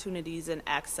opportunities and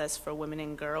access for women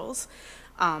and girls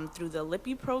through the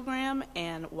LIPI program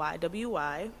and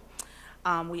YWI.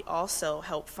 We also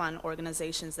help fund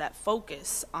organizations that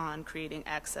focus on creating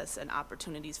access and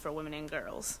opportunities for women and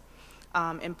girls.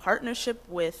 In partnership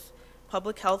with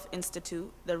Public Health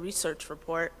Institute, the research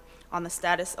report on the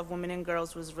status of women and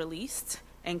girls was released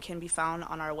and can be found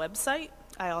on our website.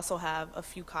 I also have a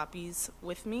few copies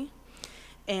with me.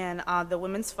 And the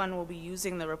Women's Fund will be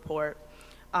using the report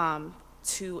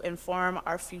to inform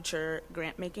our future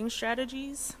grant-making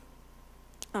strategies.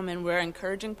 And we're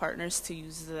encouraging partners to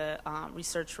use the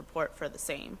research report for the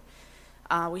same.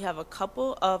 We have a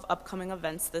couple of upcoming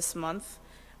events this month.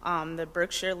 The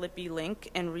Berkshire Lippy Link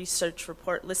and Research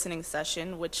Report Listening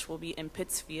Session, which will be in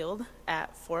Pittsfield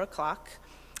at 4 o'clock.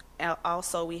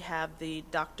 Also, we have the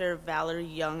Dr. Valerie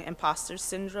Young Imposter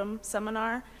Syndrome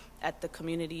Seminar at the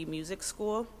Community Music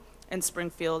School in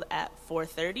Springfield at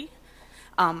 4:30.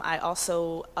 I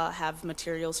also have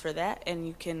materials for that, and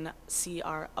you can see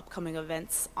our upcoming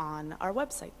events on our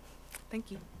website. Thank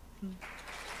you.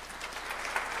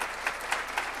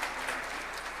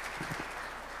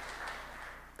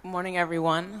 Good morning,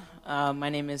 everyone. My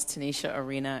name is Tanisha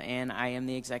Arena, and I am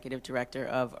the Executive Director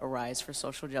of Arise for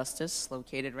Social Justice,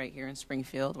 located right here in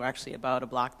Springfield. We're actually about a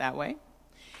block that way.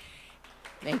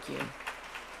 Thank you.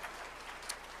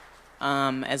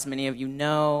 As many of you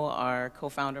know, our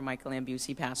co-founder, Michael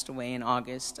Lambusi, passed away in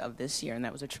August of this year, and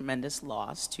that was a tremendous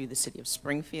loss to the city of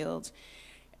Springfield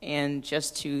and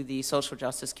just to the social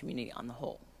justice community on the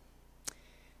whole.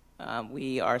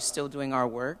 We are still doing our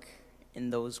work in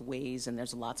those ways, and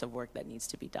there's lots of work that needs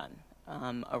to be done.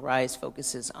 Arise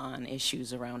focuses on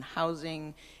issues around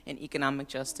housing and economic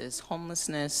justice,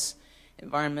 homelessness,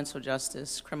 environmental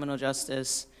justice, criminal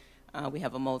justice. We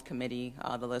have a mold committee.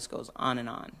 The list goes on and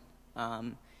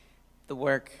on. The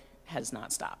work has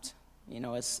not stopped. You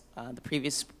know, as the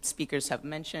previous speakers have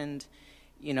mentioned,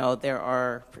 you know, there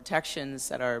are protections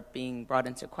that are being brought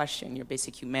into question, your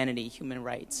basic humanity, human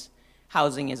rights.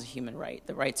 Housing is a human right.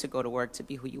 The right to go to work, to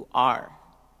be who you are.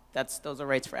 Those are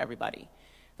rights for everybody.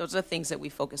 Those are the things that we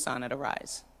focus on at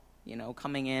Arise. You know,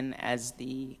 coming in as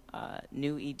the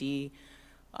new ED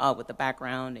with a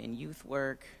background in youth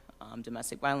work,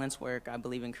 domestic violence work, I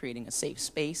believe in creating a safe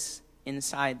space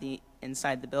inside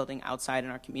the building, outside in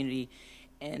our community,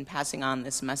 and passing on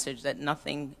this message that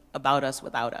nothing about us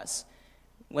without us.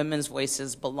 Women's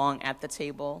voices belong at the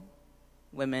table.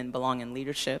 Women belong in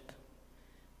leadership.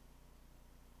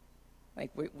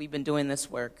 Like, we've been doing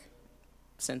this work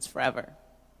since forever.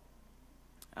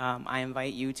 I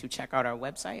invite you to check out our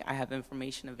website. I have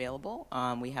information available.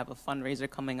 We have a fundraiser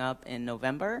coming up in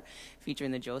November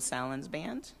featuring the Joe Salins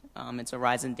Band. It's a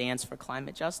Rise and Dance for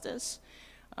Climate Justice,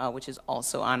 which is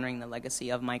also honoring the legacy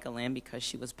of Micah Lamb because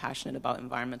she was passionate about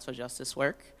environmental justice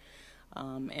work.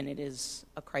 And it is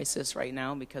a crisis right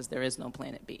now because there is no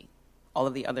Planet B. All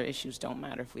of the other issues don't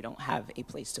matter if we don't have a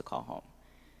place to call home.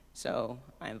 So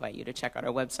I invite you to check out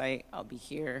our website. I'll be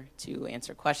here to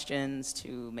answer questions,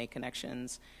 to make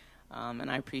connections, and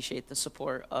I appreciate the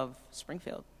support of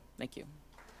Springfield. Thank you.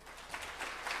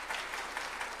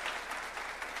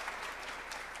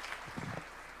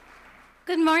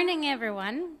 Good morning,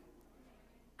 everyone.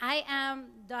 I am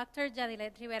Dr.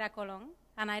 Yadilet Rivera Colon,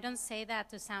 And I don't say that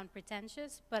to sound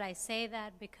pretentious, but I say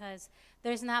that because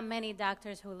there's not many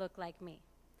doctors who look like me.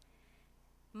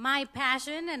 My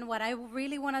passion and what I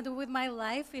really want to do with my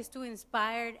life is to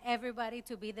inspire everybody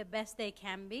to be the best they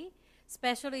can be,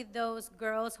 especially those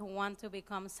girls who want to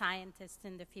become scientists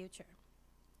in the future.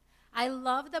 I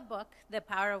love the book, The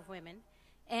Power of Women,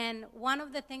 and one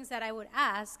of the things that I would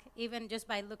ask, even just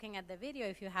by looking at the video,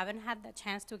 if you haven't had the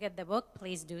chance to get the book,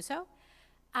 please do so,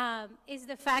 is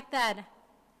the fact that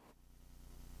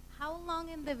how long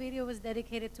in the video was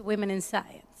dedicated to women in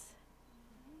science?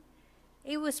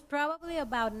 It was probably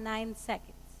about 9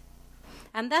 seconds.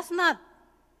 And that's not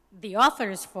the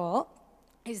author's fault.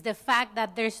 It's the fact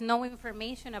that there's no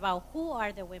information about who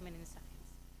are the women in science.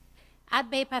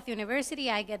 At Bay Path University,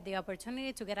 I get the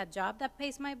opportunity to get a job that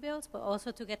pays my bills, but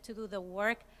also to get to do the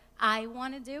work I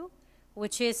want to do,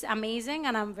 which is amazing,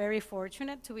 and I'm very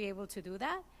fortunate to be able to do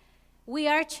that. We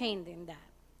are changing that.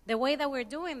 The way that we're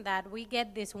doing that, we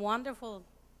get this wonderful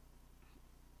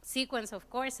sequence of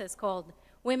courses called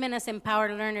Women as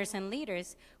Empowered Learners and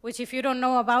Leaders, which if you don't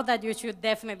know about that, you should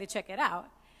definitely check it out,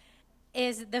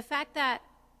 is the fact that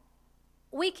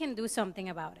we can do something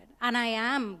about it. And I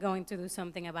am going to do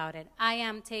something about it. I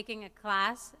am taking a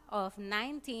class of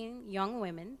 19 young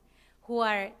women who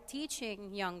are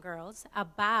teaching young girls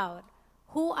about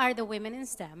who are the women in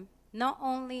STEM, not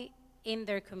only in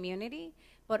their community,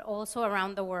 but also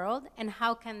around the world, and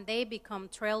how can they become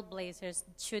trailblazers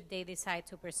should they decide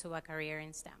to pursue a career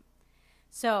in STEM.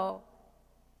 So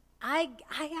I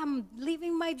am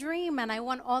living my dream, and I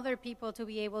want other people to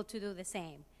be able to do the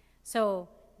same. So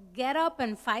get up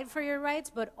and fight for your rights,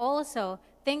 but also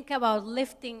think about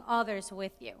lifting others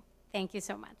with you. Thank you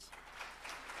so much.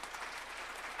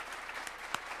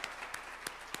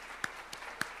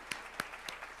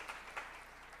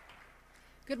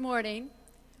 Good morning.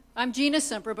 I'm Gina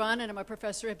Semperbun, and I'm a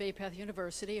professor at Bay Path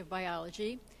University of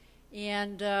Biology.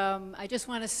 And I just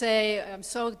want to say I'm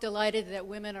so delighted that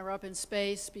women are up in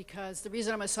space, because the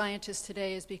reason I'm a scientist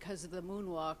today is because of the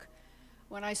moonwalk.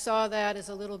 When I saw that as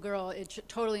a little girl, it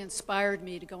totally inspired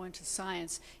me to go into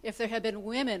science. If there had been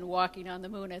women walking on the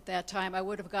moon at that time, I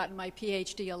would have gotten my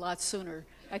PhD a lot sooner.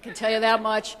 I can tell you that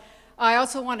much. I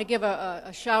also want to give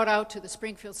a shout out to the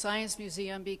Springfield Science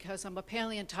Museum, because I'm a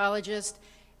paleontologist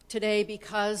today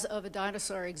because of a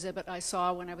dinosaur exhibit I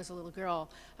saw when I was a little girl.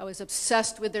 I was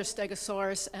obsessed with their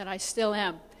Stegosaurus, and I still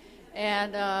am.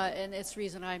 And it's the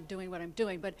reason I'm doing what I'm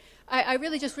doing. But I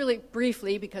really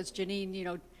briefly, because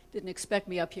Janine, didn't expect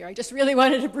me up here, I just really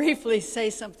wanted to briefly say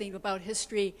something about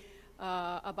history,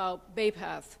 about Bay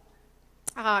Path.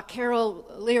 Carol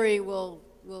Leary will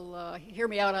hear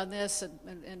me out on this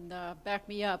and back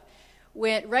me up.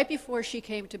 Right before she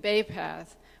came to Bay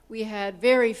Path, we had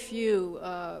very few,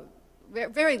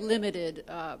 very limited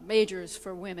majors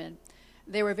for women.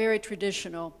 They were very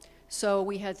traditional. So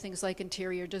we had things like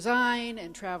interior design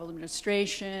and travel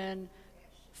administration,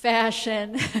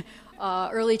 fashion,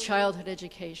 early childhood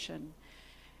education.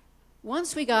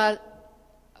 Once we got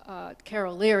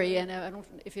Carol Leary, and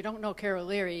if you don't know Carol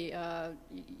Leary,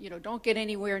 don't get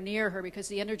anywhere near her, because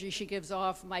the energy she gives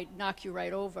off might knock you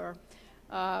right over.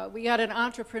 We got an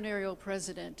entrepreneurial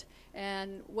president,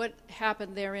 and what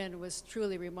happened therein was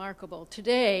truly remarkable.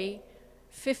 Today,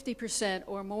 50%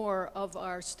 or more of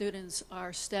our students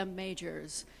are STEM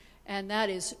majors, and that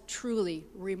is truly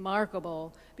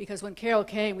remarkable, because when Carol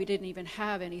came, we didn't even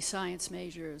have any science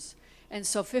majors. And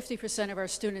so 50% of our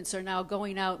students are now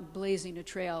going out and blazing a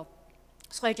trail.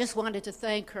 So I just wanted to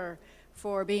thank her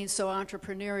for being so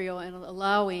entrepreneurial and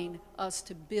allowing us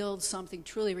to build something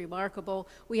truly remarkable.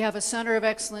 We have a Center of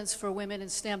Excellence for Women in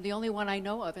STEM, the only one I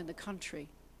know of in the country.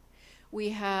 We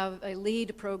have a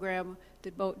LEAD program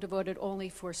devoted only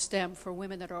for STEM, for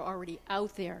women that are already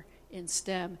out there in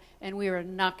STEM, and we are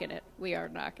knocking it. We are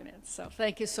knocking it. So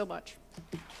thank you so much.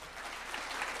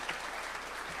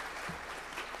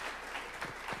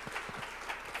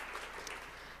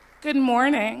 Good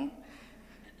morning.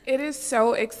 It is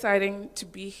so exciting to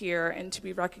be here and to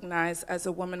be recognized as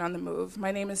a woman on the move.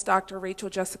 My name is Dr. Rachel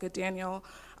Jessica Daniel.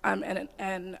 I'm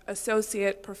an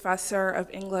associate professor of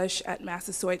English at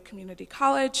Massasoit Community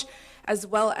College, as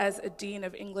well as a dean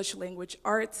of English language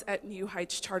arts at New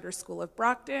Heights Charter School of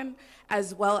Brockton,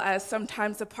 as well as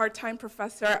sometimes a part-time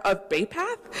professor of Bay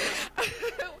Path.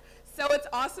 So it's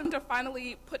awesome to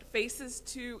finally put faces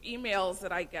to emails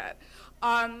that I get.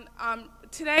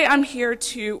 Today I'm here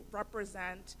to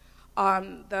represent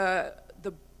the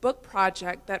book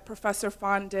project that Professor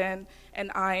Fondin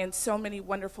and I and so many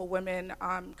wonderful women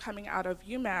coming out of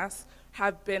UMass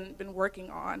have been working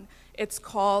on. It's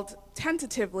called,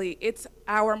 tentatively, It's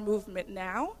Our Movement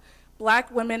Now,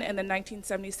 Black Women in the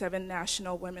 1977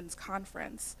 National Women's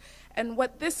Conference. And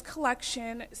what this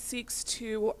collection seeks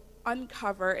to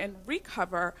uncover and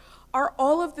recover are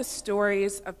all of the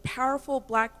stories of powerful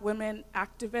Black women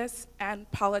activists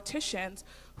and politicians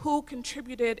who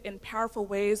contributed in powerful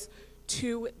ways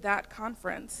to that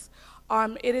conference.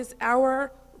 It is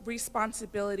our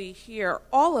responsibility here,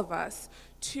 all of us,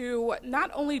 to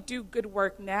not only do good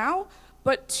work now,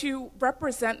 but to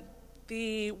represent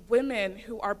the women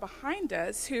who are behind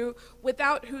us,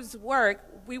 without whose work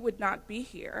we would not be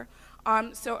here.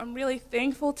 So I'm really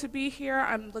thankful to be here.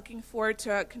 I'm looking forward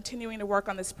to continuing to work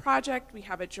on this project. We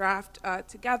have a draft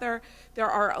together. There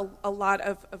are a lot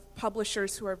of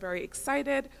publishers who are very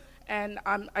excited, and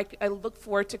I look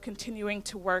forward to continuing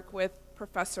to work with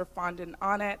Professor Fondon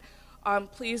on it.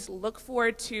 Please look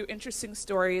forward to interesting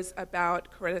stories about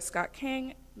Coretta Scott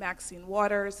King, Maxine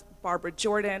Waters, Barbara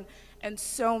Jordan, and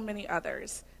so many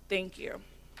others. Thank you.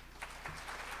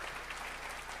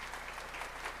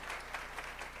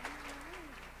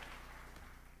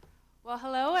 Well,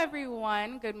 hello,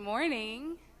 everyone. Good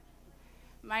morning.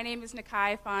 My name is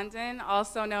Nakai Fondon,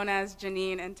 also known as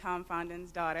Janine and Tom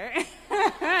Fondon's daughter.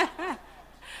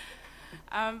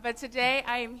 But today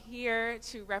I am here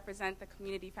to represent the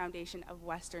Community Foundation of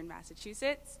Western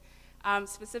Massachusetts,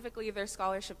 specifically their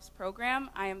scholarships program.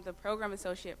 I am the program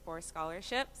associate for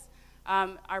scholarships.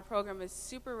 Our program is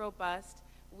super robust.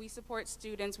 We support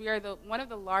students. We are one of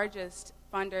the largest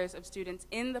funders of students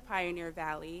in the Pioneer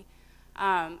Valley,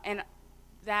 and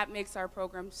that makes our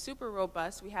program super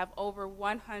robust. We have over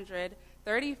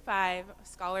 135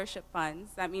 scholarship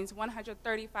funds. That means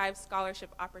 135 scholarship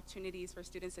opportunities for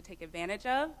students to take advantage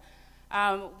of.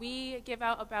 We give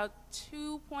out about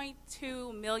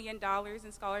 $2.2 million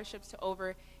in scholarships to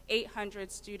over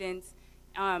 800 students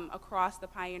across the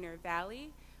Pioneer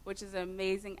Valley, which is an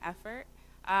amazing effort.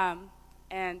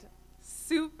 And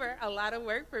a lot of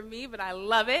work for me, but I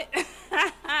love it.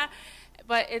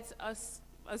 But it's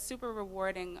a super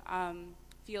rewarding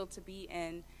field to be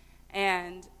in.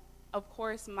 And of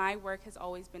course, my work has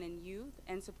always been in youth,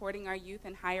 and supporting our youth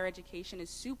in higher education is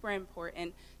super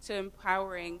important to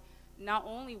empowering not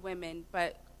only women,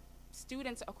 but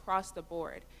students across the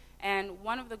board. And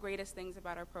one of the greatest things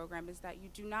about our program is that you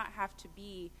do not have to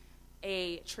be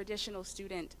a traditional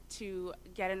student to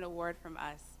get an award from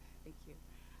us. Thank you.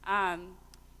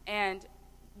 And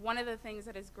one of the things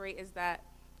that is great is that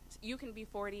you can be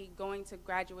 40 going to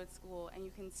graduate school and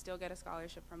you can still get a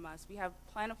scholarship from us. We have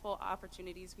plentiful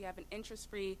opportunities. We have an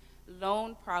interest-free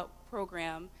loan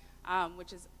program,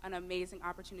 which is an amazing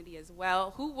opportunity as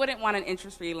well. Who wouldn't want an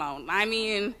interest-free loan? I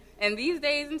mean, in these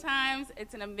days and times,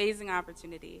 it's an amazing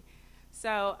opportunity.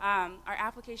 So our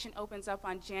application opens up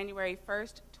on January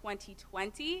 1st,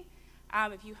 2020.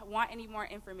 If you want any more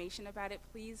information about it,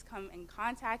 please come and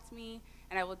contact me,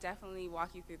 and I will definitely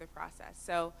walk you through the process.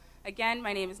 So again,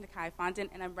 my name is Nakai Fondon,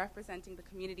 and I'm representing the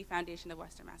Community Foundation of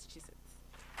Western Massachusetts.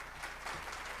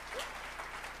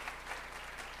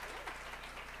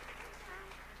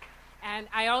 And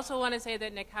I also want to say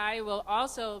that Nakai will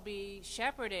also be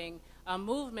shepherding a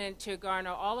movement to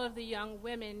garner all of the young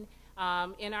women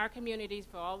in our communities,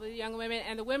 for all the young women,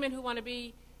 and the women who want to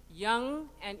be young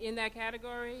and in that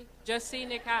category, just see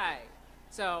Nakai.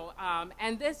 So,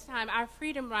 and this time, our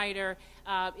Freedom Rider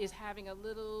is having a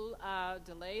little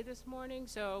delay this morning,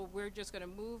 so we're just going to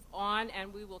move on,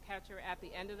 and we will catch her at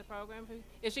the end of the program.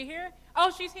 Is she here?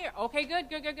 Oh, she's here. Okay, good.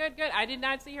 I did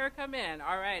not see her come in.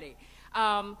 All righty.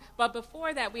 But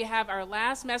before that, we have our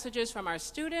last messages from our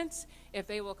students. If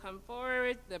they will come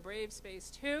forward, the Brave Space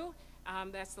 2.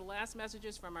 That's the last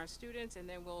messages from our students, and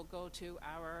then we'll go to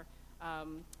our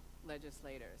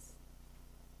legislators.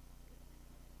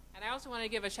 And I also want to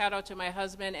give a shout out to my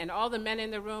husband and all the men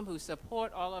in the room who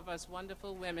support all of us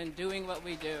wonderful women doing what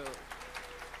we do.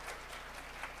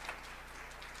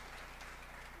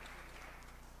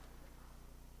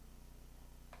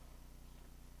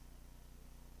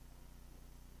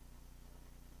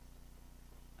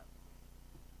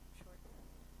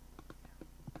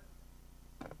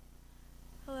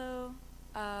 Hello,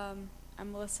 I'm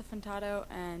Melissa Fentato,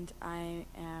 and I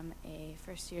am a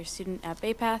first-year student at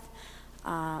Bay Path,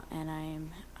 and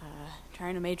I'm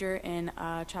trying to major in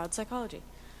child psychology.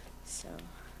 So,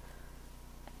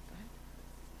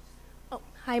 oh,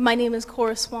 hi, my name is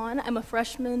Cora Swan. I'm a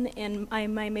freshman, and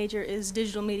my major is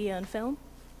digital media and film.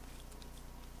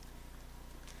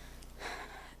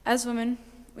 As women,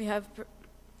 we have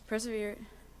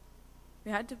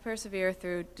we had to persevere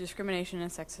through discrimination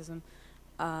and sexism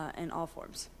in all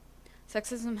forms.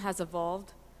 Sexism has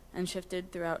evolved and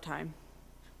shifted throughout time,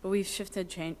 but we've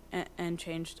shifted and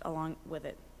changed along with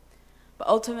it. But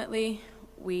ultimately,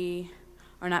 we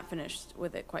are not finished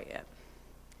with it quite yet.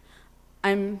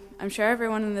 I'm sure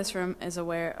everyone in this room is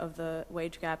aware of the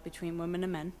wage gap between women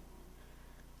and men.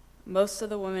 Most of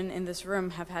the women in this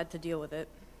room have had to deal with it.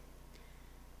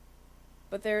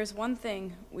 But there is one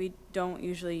thing we don't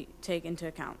usually take into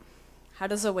account. How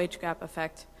does the wage gap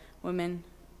affect women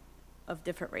of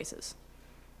different races?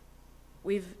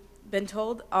 We've been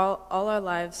told all our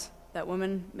lives that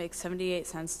women make 78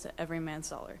 cents to every man's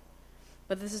dollar.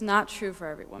 But this is not true for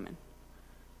every woman.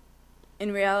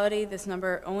 In reality, this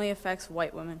number only affects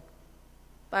white women.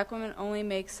 Black women only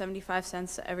make 75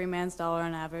 cents to every man's dollar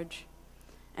on average,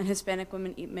 and Hispanic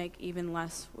women make even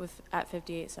less at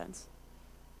 58 cents.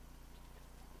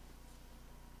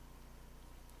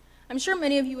 I'm sure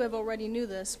many of you have already knew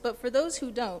this, but for those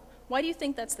who don't, why do you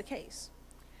think that's the case?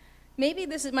 Maybe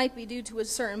this might be due to a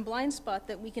certain blind spot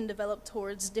that we can develop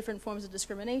towards different forms of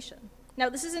discrimination. Now,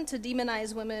 this isn't to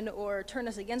demonize women or turn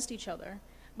us against each other,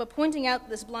 but pointing out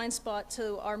this blind spot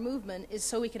to our movement is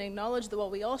so we can acknowledge that while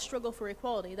we all struggle for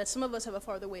equality, that some of us have a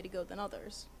farther way to go than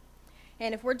others.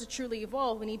 And if we're to truly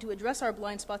evolve, we need to address our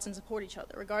blind spots and support each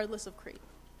other, regardless of creed.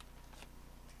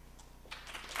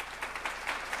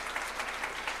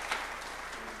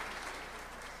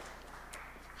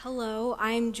 Hello,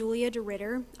 I'm Julia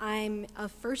DeRitter. I'm a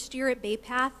first year at Bay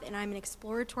Path, and I'm an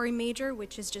exploratory major,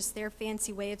 which is just their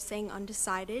fancy way of saying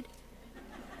undecided.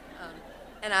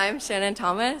 And I'm Shannon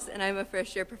Thomas, and I'm a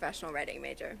first-year professional writing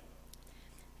major.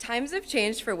 Times have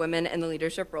changed for women in the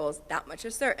leadership roles, that much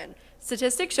is certain.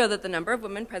 Statistics show that the number of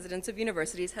women presidents of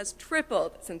universities has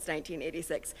tripled since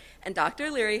 1986, and Dr.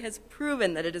 Leary has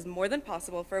proven that it is more than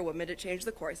possible for a woman to change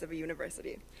the course of a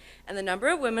university. And the number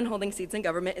of women holding seats in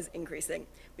government is increasing.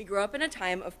 We grew up in a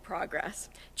time of progress,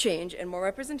 change, and more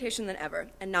representation than ever,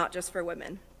 and not just for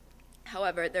women.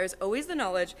 However, there is always the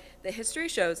knowledge that history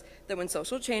shows that when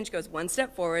social change goes one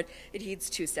step forward, it heeds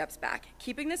 2 steps back.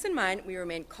 Keeping this in mind, we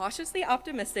remain cautiously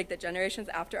optimistic that generations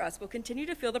after us will continue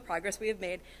to feel the progress we have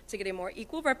made to get a more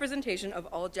equal representation of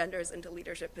all genders into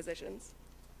leadership positions.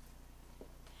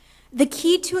 The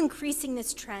key to increasing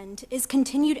this trend is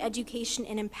continued education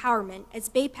and empowerment, as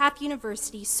Bay Path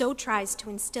University so tries to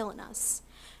instill in us.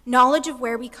 Knowledge of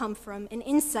where we come from and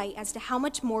insight as to how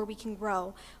much more we can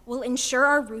grow will ensure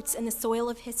our roots in the soil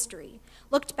of history,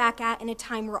 looked back at in a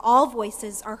time where all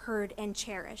voices are heard and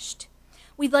cherished.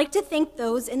 We'd like to thank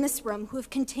those in this room who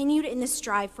have continued in this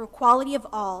strive for equality of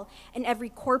all in every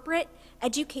corporate,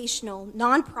 educational,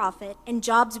 nonprofit, and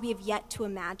jobs we have yet to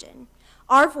imagine.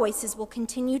 Our voices will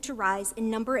continue to rise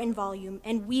in number and volume,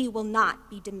 and we will not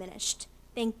be diminished.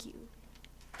 Thank you.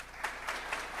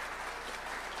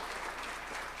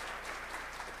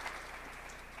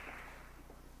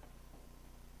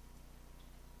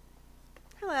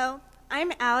 Hello,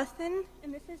 I'm Allison,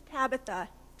 and this is Tabitha,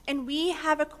 and we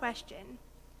have a question.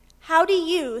 How do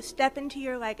you step into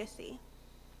your legacy?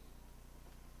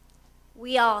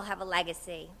 We all have a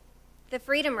legacy. The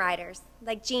Freedom Riders,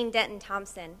 like Jean Denton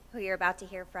Thompson, who you're about to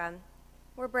hear from,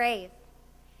 were brave.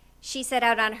 She set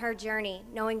out on her journey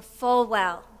knowing full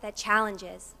well that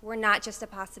challenges were not just a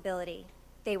possibility,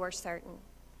 they were certain.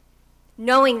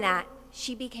 Knowing that,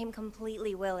 she became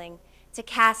completely willing to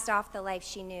cast off the life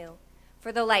she knew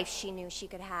for the life she knew she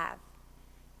could have.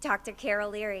 Dr.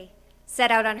 Carol Leary set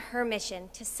out on her mission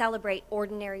to celebrate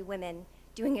ordinary women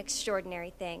doing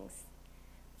extraordinary things.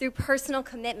 Through personal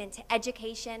commitment to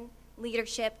education,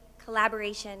 leadership,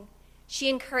 collaboration, she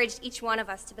encouraged each one of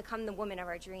us to become the woman of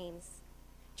our dreams,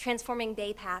 transforming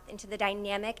Bay Path into the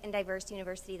dynamic and diverse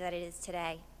university that it is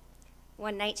today.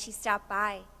 One night she stopped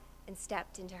by and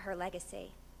stepped into her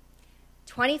legacy.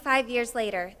 25 years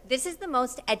later, this is the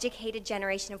most educated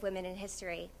generation of women in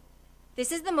history.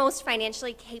 This is the most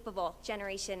financially capable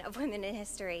generation of women in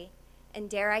history. And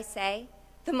dare I say,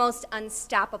 the most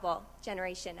unstoppable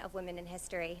generation of women in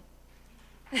history.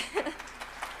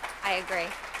 I agree.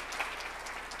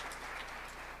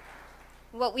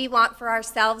 What we want for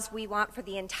ourselves, we want for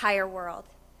the entire world.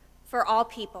 For all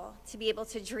people to be able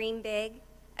to dream big,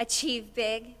 achieve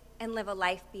big, and live a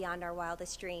life beyond our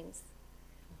wildest dreams.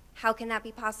 How can that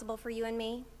be possible for you and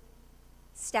me?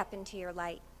 Step into your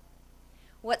light.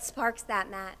 What sparks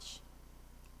that match?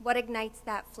 What ignites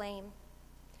that flame?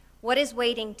 What is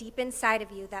waiting deep inside of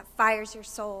you that fires your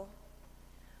soul?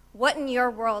 What in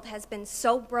your world has been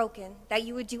so broken that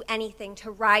you would do anything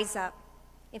to rise up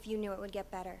if you knew it would get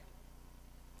better?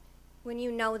 When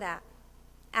you know that,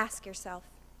 ask yourself,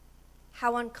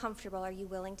 how uncomfortable are you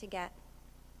willing to get?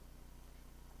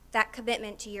 That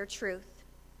commitment to your truth,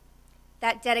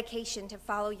 that dedication to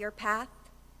follow your path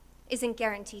isn't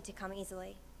guaranteed to come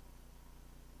easily.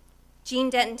 Jean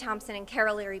Denton Thompson and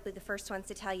Carol Leary will be the first ones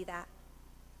to tell you that.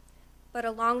 but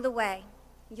along the way,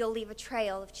 you'll leave a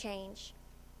trail of change.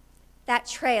 That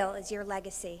trail is your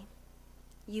legacy.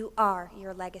 You are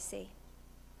your legacy.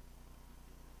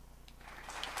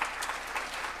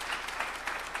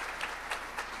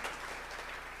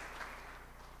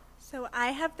 So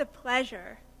I have the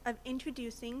pleasure of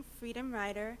introducing Freedom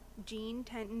Rider Jean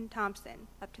Denton Thompson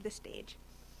up to the stage.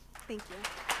 Thank you.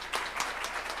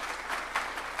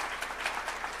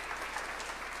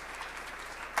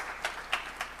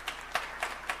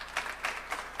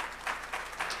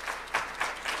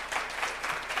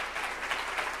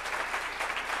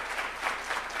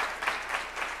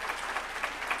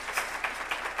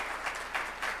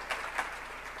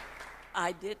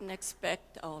 I didn't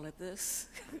expect all of this.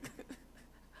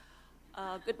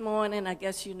 Good morning. I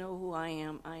guess you know who I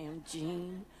am. I am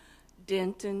Jean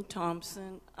Denton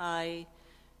Thompson. I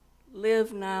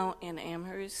live now in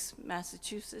Amherst,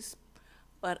 Massachusetts,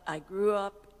 but I grew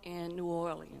up in New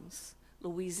Orleans,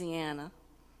 Louisiana,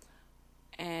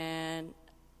 and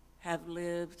have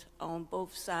lived on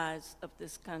both sides of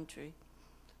this country.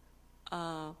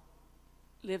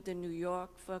 Lived in New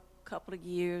York for a couple of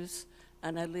years,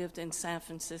 and I lived in San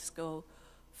Francisco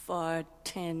for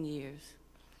 10 years.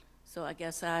 So I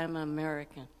guess I am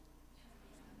American.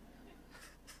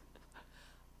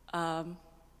 I'm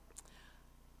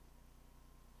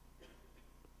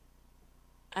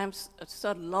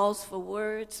sort of lost for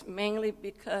words, mainly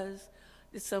because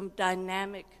there's some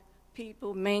dynamic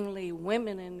people, mainly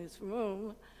women in this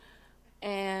room,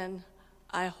 and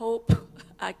I hope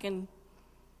I can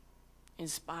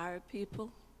inspire people.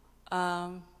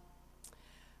 But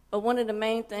one of the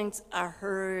main things I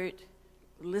heard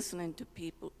listening to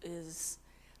people is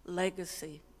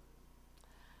legacy.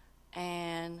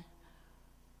 And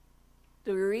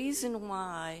the reason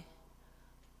why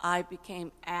I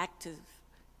became active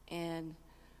in,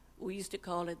 we used to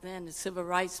call it then the Civil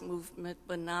Rights Movement,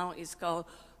 but now it's called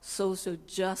social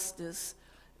justice,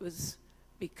 was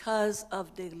because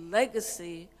of the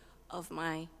legacy of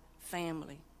my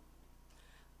family.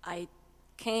 I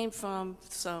came from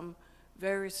some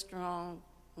very strong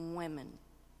women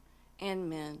and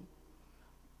men,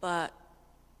 but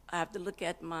I have to look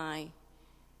at my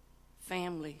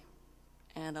family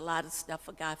and a lot of stuff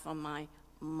I got from my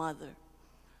mother.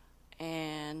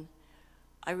 And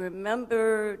I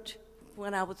remembered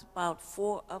when I was about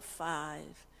 4 or 5,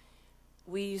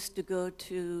 we used to go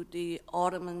to the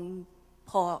Audubon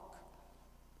Park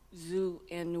Zoo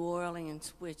in New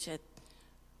Orleans, which I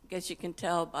guess you can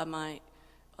tell by my,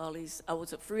 at least I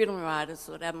was a freedom rider,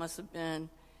 so that must have been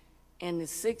in the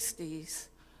 60s.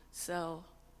 So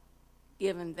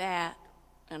given that,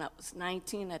 and I was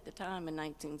 19 at the time in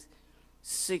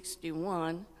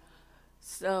 1961,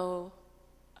 so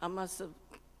I must have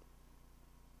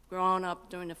grown up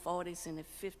during the 40s and the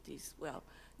 50s. Well,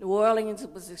 New Orleans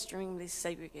was extremely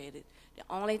segregated. The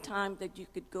only time that you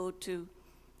could go to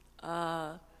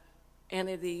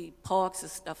any of the parks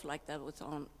and stuff like that was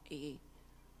on a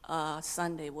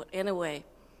Sunday. Well, anyway,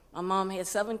 my mom had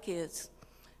 7 kids,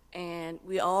 and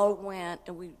we all went,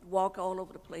 and we walked all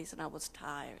over the place, and I was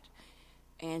tired.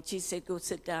 And she said, go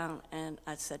sit down, and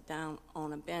I sat down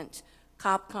on a bench.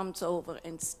 Cop comes over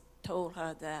and told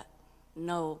her that,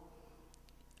 no,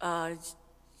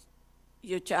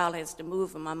 your child has to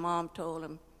move, and my mom told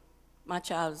him, my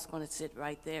child is going to sit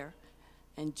right there,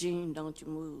 and Jean, don't you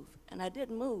move. And I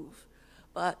didn't move,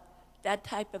 but that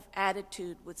type of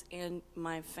attitude was in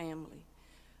my family.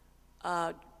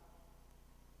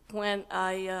 When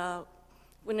the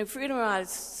Freedom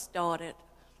Rides started,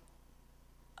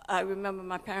 I remember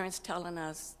my parents telling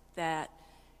us that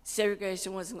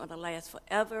segregation wasn't going to last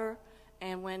forever,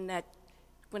 and when the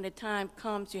time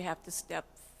comes, you have to step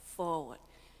forward.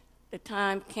 The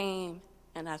time came,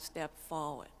 and I stepped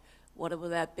forward. Whatever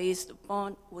that based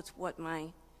upon was what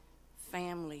my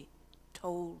family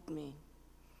told me,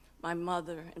 my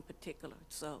mother in particular.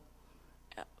 So,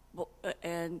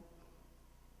 and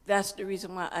that's the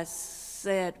reason why I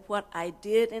said what I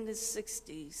did in the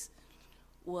 60s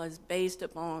was based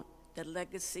upon the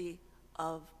legacy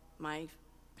of my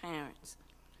parents.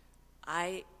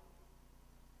 I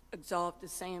absorbed the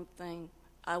same thing.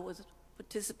 I was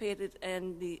participated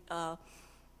in the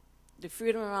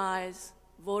Freedom Rise,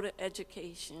 voter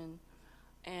education,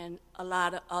 and a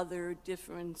lot of other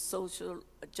different social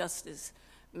justice,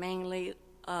 mainly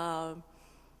back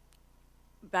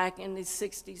in the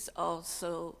 60s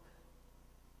also,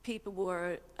 people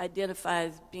were identified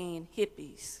as being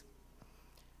hippies.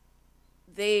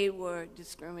 They were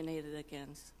discriminated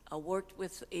against. I worked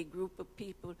with a group of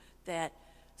people that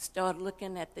started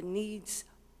looking at the needs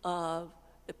of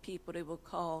the people they would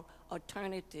call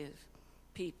alternative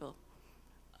people.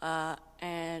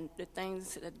 And the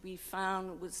things that we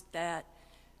found was that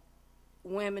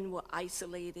women were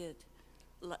isolated.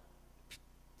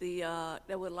 There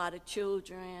were a lot of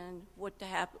children, what to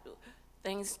happen,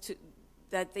 things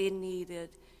that they needed,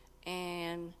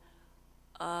 and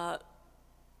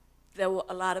there were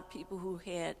a lot of people who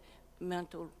had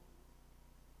mental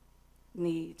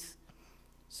needs.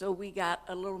 So we got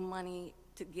a little money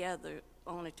together,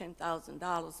 only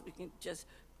 $10,000. We can just,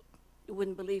 you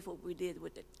wouldn't believe what we did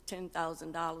with the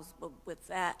 $10,000, but with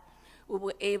that, we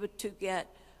were able to get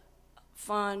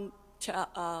fund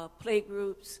play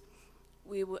groups.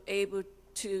 We were able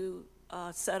to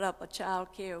set up a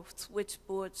child care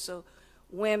switchboard so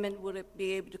women would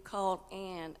be able to call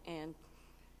in and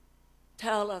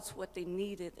tell us what they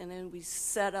needed, and then we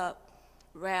set up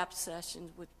rap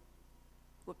sessions with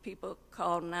what people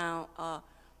call now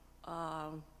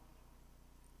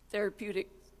therapeutic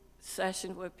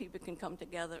sessions where people can come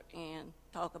together and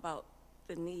talk about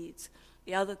the needs.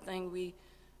 The other thing we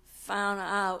found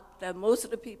out that most of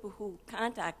the people who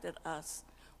contacted us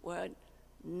were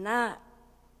not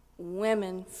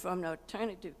women from the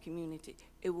alternative community.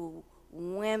 It were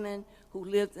women who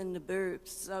lived in the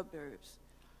suburbs.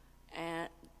 And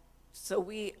so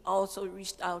we also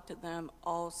reached out to them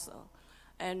also.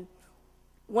 And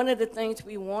one of the things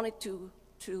we wanted to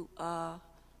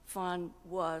fund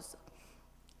was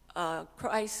a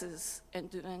crisis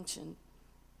intervention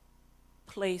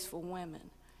place for women.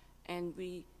 And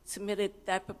we submitted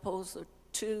that proposal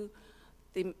to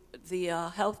the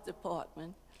health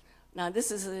department. Now,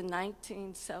 this is in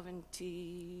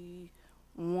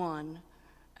 1971,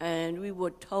 and we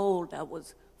were told that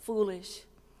was foolish,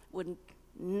 would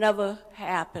never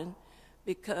happen,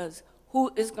 because who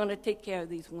is going to take care of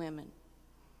these women?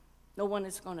 No one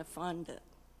is going to fund it.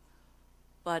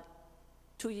 But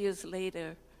 2 years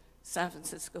later, San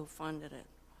Francisco funded it.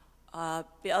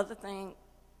 The other thing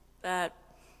that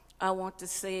I want to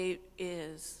say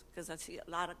is, because I see a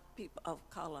lot of people of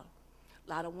color, a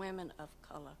lot of women of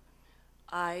color,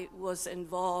 I was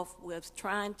involved with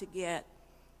trying to get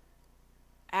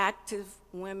active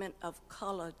women of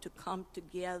color to come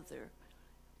together,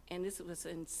 and this was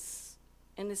in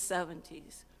the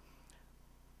 70s.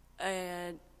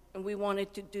 And we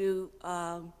wanted to do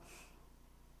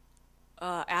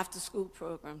after-school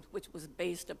programs, which was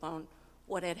based upon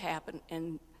what had happened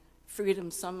in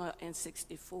Freedom Summer in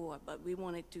 '64, but we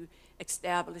wanted to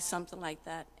establish something like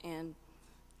that in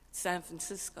San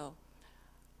Francisco.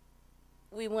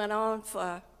 We went on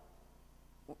for,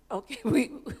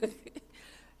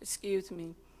 excuse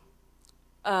me.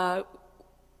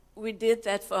 We did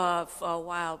that for a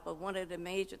while, but one of the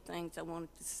major things I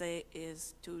wanted to say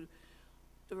is to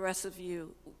the rest of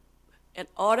you, in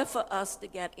order for us to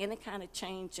get any kind of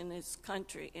change in this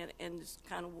country, in this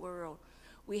kind of world,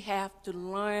 we have to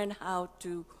learn how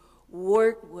to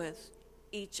work with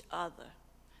each other,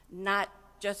 not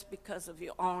just because of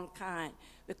your own kind,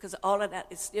 because all of that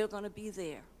is still going to be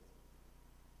there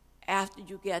after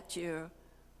you get your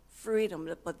freedom,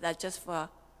 but that's just for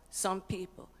some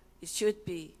people. It should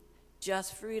be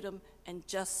just freedom and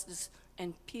justice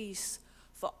and peace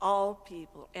for all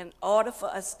people. In order for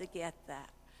us to get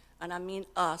that, and I mean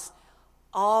us,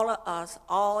 all of us,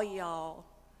 all y'all,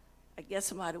 I guess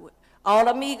somebody would, all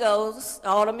amigos,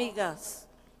 all amigas,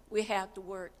 we have to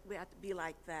work, we have to be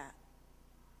like that.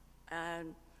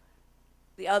 And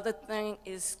the other thing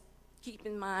is keep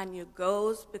in mind your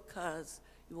goals, because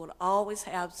you will always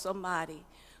have somebody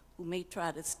who may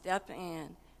try to step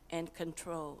in and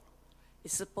control.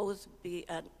 It's supposed to be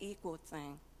an equal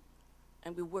thing,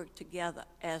 and we work together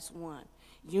as one.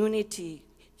 Unity,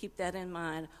 keep that in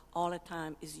mind all the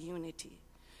time, is unity.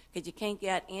 Because you can't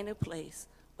get any place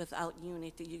without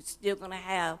unity. You're still going to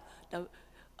have the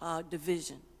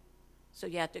division. So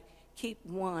you have to keep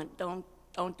one, don't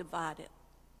divide it.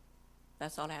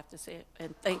 That's all I have to say,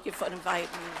 and thank you for inviting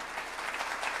me.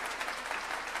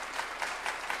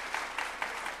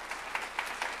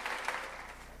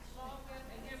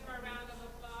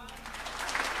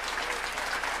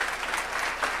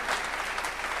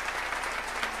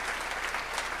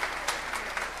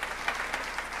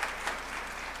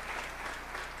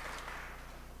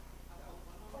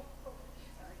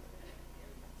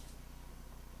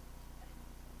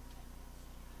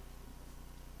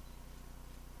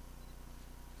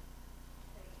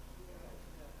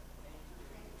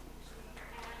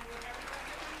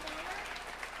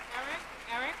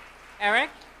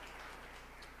 Eric?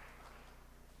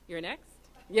 You're next?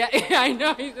 Yeah, I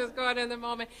know, he's just going in the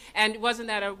moment. And wasn't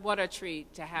that what a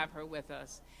treat to have her with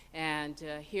us and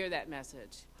hear that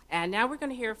message. And now we're going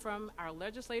to hear from our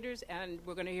legislators, and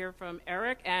we're going to hear from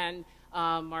Eric and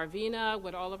Marvina.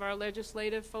 Would all of our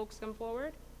legislative folks come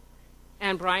forward?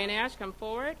 And Brian Ash, come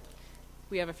forward.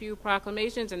 We have a few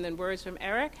proclamations and then words from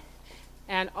Eric.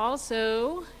 And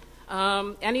also,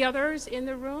 any others in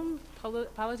the room?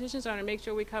 Politicians, I want to make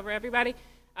sure we cover everybody.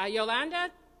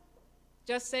 Yolanda,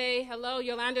 just say hello.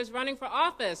 Yolanda's running for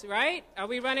office, right? Are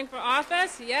we running for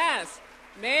office? Yes.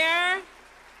 Mayor,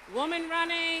 woman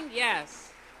running, yes.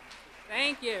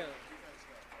 Thank you.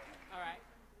 All right.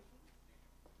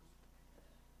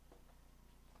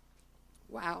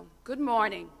 Wow. Good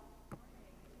morning.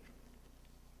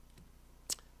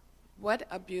 What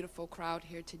a beautiful crowd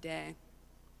here today.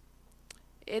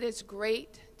 It is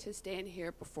great to stand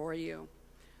here before you.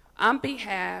 On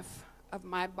behalf of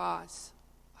my boss,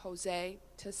 Jose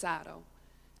Tesado,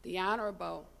 the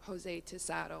Honorable Jose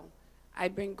Tesado, I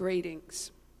bring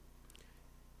greetings.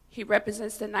 He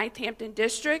represents the 9th Hampton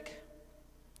District,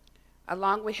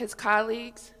 along with his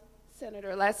colleagues,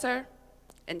 Senator Lesser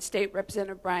and State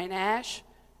Representative Brian Ash.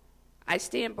 I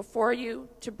stand before you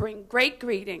to bring great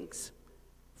greetings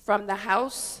from the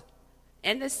House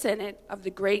and the Senate of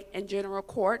the Great and General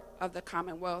Court of the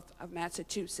Commonwealth of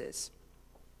Massachusetts.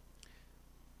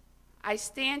 I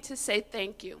stand to say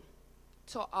thank you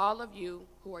to all of you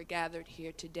who are gathered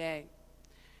here today.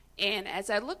 And as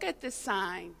I look at this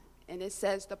sign, and it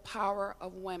says the power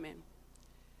of women,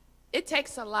 it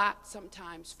takes a lot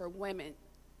sometimes for women.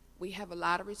 We have a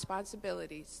lot of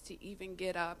responsibilities to even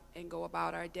get up and go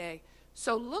about our day.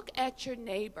 So look at your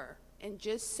neighbor and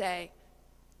just say,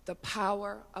 the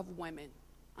power of women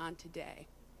on today.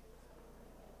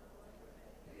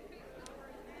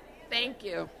 Thank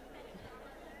you.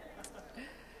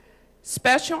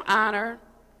 Special honor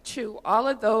to all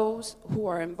of those who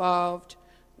are involved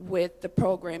with the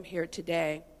program here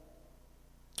today.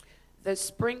 The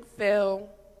Springfield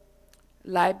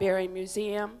Library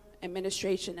Museum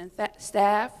administration and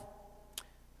staff,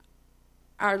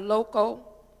 our local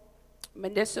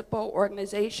municipal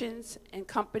organizations and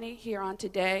company here on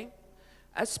today.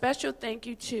 A special thank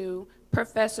you to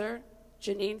Professor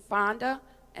Janine Fonda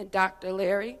and Dr.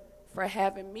 Larry for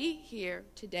having me here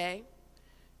today,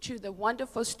 to the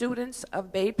wonderful students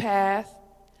of Bay Path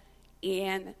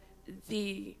and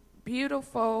the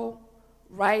beautiful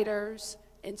writers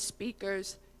and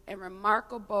speakers and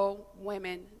remarkable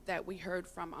women that we heard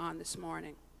from on this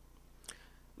morning.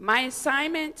 My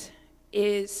assignment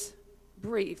is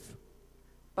brief,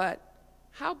 but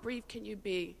how brief can you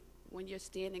be when you're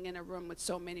standing in a room with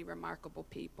so many remarkable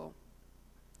people?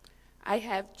 I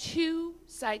have 2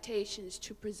 citations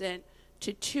to present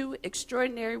to 2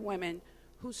 extraordinary women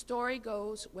whose story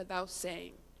goes without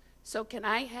saying. So can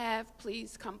I have,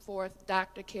 please come forth,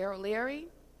 Dr. Carol Leary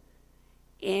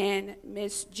and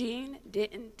Miss Jean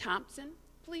Denton Thompson,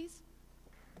 please.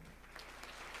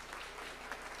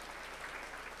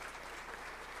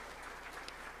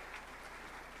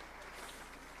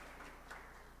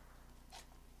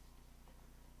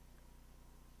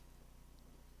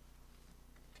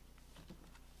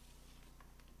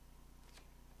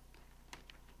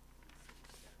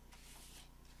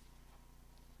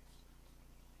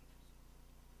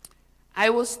 I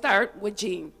will start with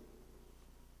Jean.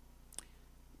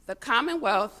 The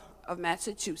Commonwealth of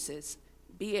Massachusetts,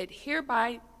 be it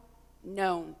hereby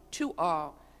known to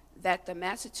all that the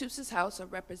Massachusetts House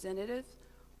of Representatives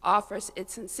offers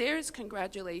its sincerest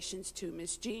congratulations to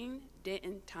Ms. Jean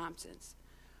Denton Thompson,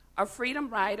 a freedom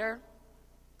rider,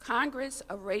 Congress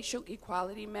of Racial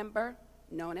Equality member,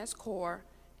 known as CORE,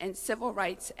 and civil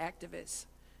rights activist.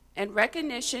 In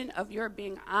recognition of your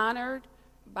being honored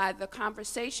by the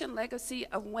Conversation Legacy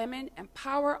of Women and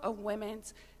Power of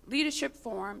Women's Leadership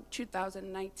Forum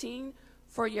 2019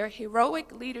 for your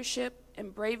heroic leadership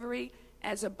and bravery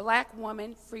as a Black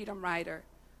woman freedom rider,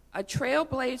 a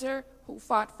trailblazer who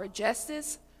fought for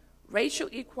justice, racial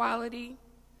equality,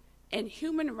 and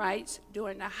human rights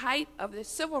during the height of the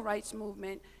civil rights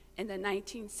movement in the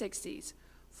 1960s,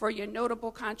 for your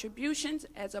notable contributions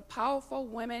as a powerful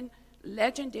woman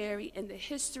legendary in the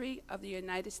history of the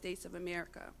United States of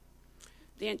America.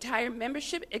 The entire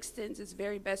membership extends its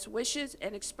very best wishes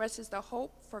and expresses the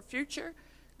hope for future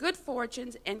good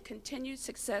fortunes and continued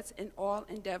success in all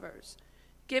endeavors.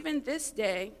 Given this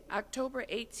day, October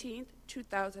 18th,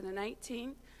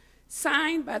 2019,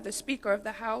 signed by the Speaker of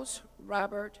the House,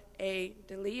 Robert A.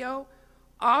 DeLeo,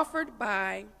 offered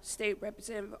by State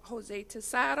Representative Jose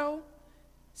Tesado,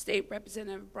 State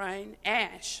Representative Brian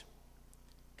Ash.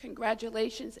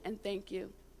 Congratulations and thank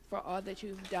you for all that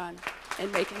you've done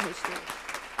in making history.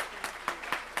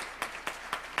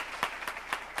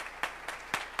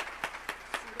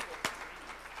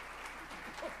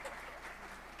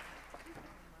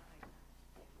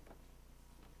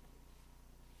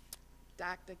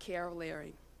 Dr. Carol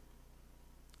Leary.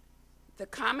 The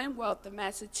Commonwealth of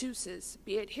Massachusetts,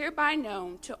 be it hereby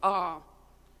known to all,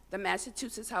 the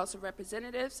Massachusetts House of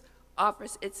Representatives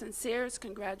offers its sincerest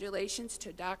congratulations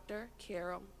to Dr.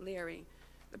 Carol Leary,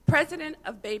 the president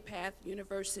of Bay Path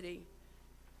University.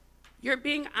 You're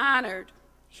being honored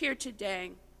here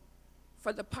today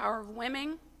for the power of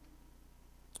women,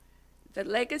 the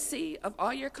legacy of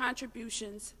all your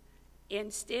contributions,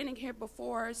 and standing here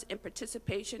before us in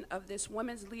participation of this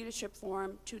Women's Leadership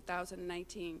Forum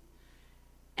 2019.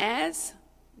 As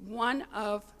one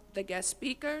of the guest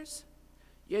speakers,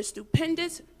 your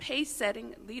stupendous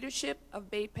pace-setting leadership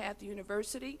of Bay Path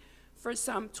University for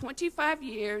some 25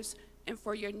 years and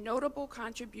for your notable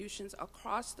contributions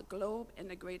across the globe and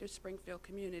the greater Springfield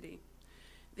community.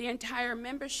 The entire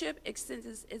membership extends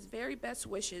its very best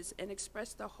wishes and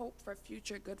expresses the hope for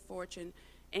future good fortune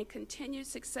and continued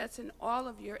success in all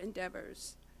of your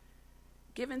endeavors.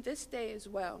 Given this day as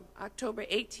well, October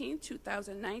 18,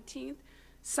 2019,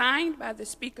 signed by the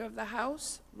Speaker of the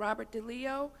House, Robert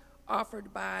DeLeo,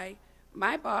 offered by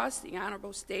my boss, the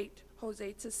Honorable State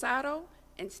Jose Tesado,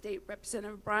 and State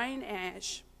Representative Brian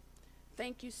Ash.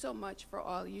 Thank you so much for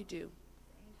all you do.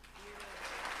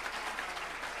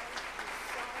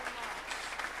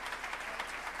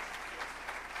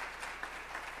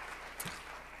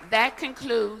 That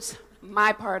concludes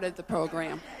my part of the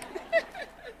program.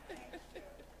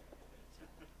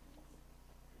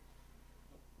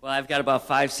 Well, I've got about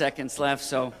 5 seconds left,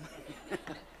 so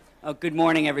oh, good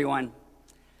morning, everyone.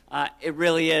 It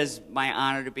really is my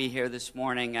honor to be here this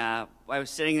morning. While I was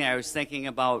sitting there, I was thinking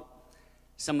about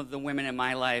some of the women in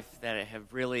my life that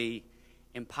have really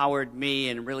empowered me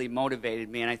and really motivated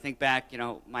me. And I think back, you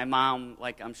know, my mom,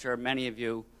 like I'm sure many of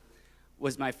you,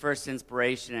 was my first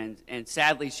inspiration, and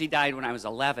sadly she died when I was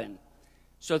 11.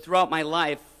 So throughout my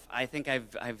life, I think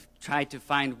I've tried to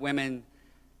find women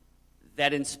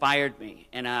that inspired me,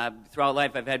 and throughout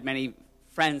life I've had many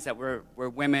friends that were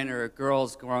women or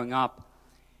girls growing up,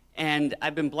 and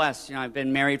I've been blessed. You know, I've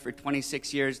been married for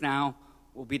 26 years now.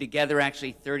 We'll be together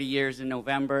actually 30 years in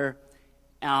November,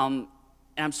 and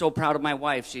I'm so proud of my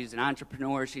wife. She's an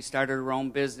entrepreneur. She started her own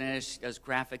business. She does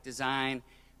graphic design.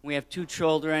 We have 2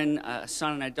 children, a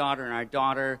son and a daughter, and our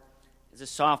daughter is a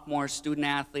sophomore student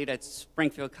athlete at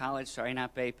Springfield College, sorry,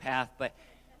 not Bay Path,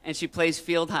 and she plays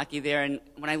field hockey there. And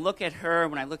when I look at her,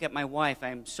 when I look at my wife,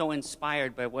 I'm so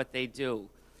inspired by what they do.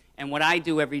 And what I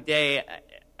do every day,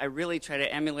 I really try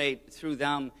to emulate through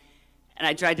them, and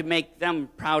I try to make them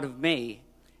proud of me.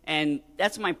 And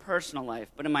that's my personal life.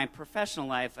 But in my professional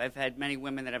life, I've had many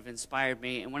women that have inspired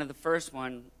me, and one of the first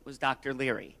one was Dr.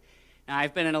 Leary. Now,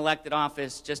 I've been in elected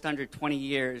office just under 20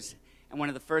 years, and one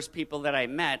of the first people that I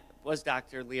met was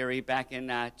Dr. Leary back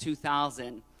in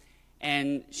 2000.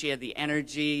 And she had the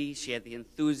energy, she had the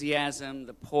enthusiasm,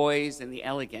 the poise, and the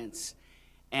elegance.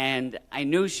 And I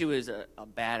knew she was a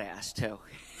badass, too.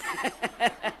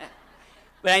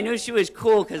 But I knew she was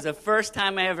cool because the first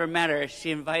time I ever met her, she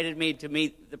invited me to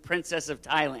meet the Princess of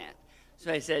Thailand.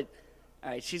 So I said, all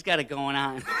right, she's got it going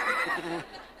on.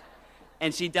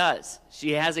 And she does.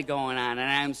 She has it going on.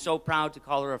 And I'm so proud to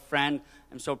call her a friend.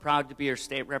 I'm so proud to be her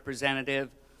state representative.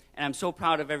 And I'm so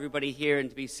proud of everybody here and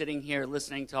to be sitting here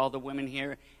listening to all the women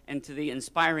here and to the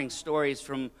inspiring stories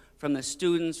from the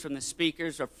students, from the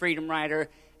speakers, a Freedom Rider.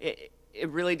 It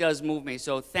really does move me.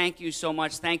 So thank you so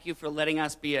much. Thank you for letting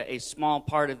us be a small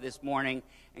part of this morning.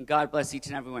 And God bless each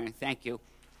and every one. Thank you.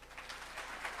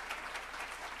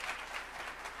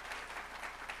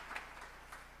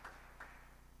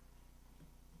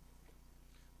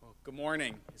 Good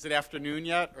morning. Is it afternoon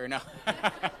yet or no?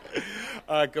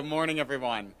 Good morning,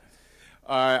 everyone.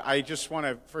 I just want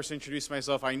to first introduce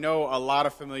myself. I know a lot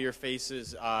of familiar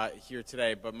faces here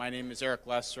today, but my name is Eric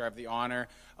Lesser. I have the honor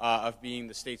of being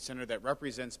the state senator that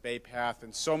represents Bay Path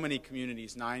and so many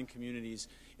communities, 9 communities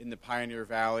in the Pioneer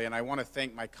Valley. And I want to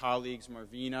thank my colleagues,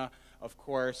 Marvina, of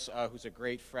course, who's a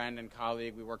great friend and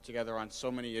colleague. We work together on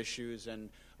so many issues, and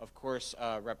of course,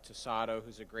 Rep. Tesado,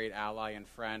 who's a great ally and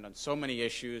friend on so many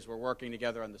issues. We're working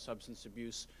together on the substance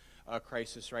abuse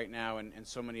crisis right now and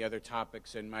so many other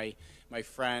topics. And my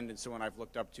friend and someone I've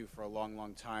looked up to for a long,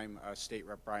 long time, State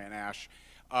Rep. Brian Ash.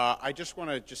 I just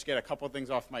want to get a couple things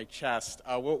off my chest.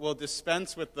 We'll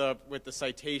dispense with the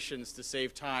citations to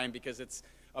save time because it's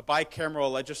a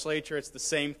bicameral legislature. It's the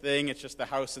same thing. It's just the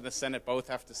House and the Senate both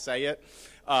have to say it.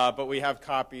 But we have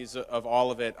copies of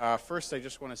all of it. First, I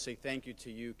just want to say thank you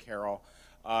to you, Carol.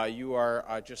 You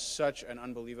are just such an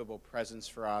unbelievable presence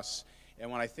for us. And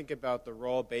when I think about the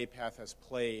role Bay Path has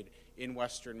played in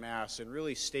Western Mass and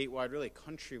really statewide, really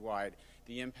countrywide,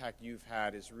 the impact you've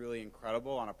had is really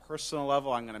incredible. On a personal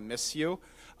level, I'm going to miss you,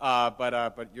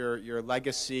 but your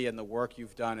legacy and the work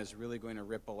you've done is really going to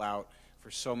ripple out for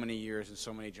so many years and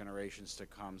so many generations to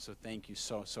come. So thank you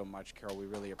so much, Carol. We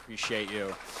really appreciate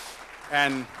you.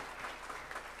 And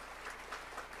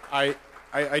I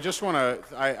just want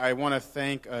to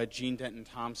thank Jean Denton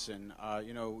Thompson.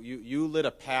 You lit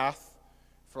a path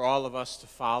for all of us to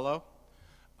follow,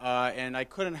 and I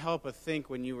couldn't help but think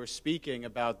when you were speaking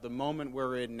about the moment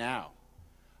we're in now,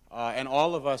 and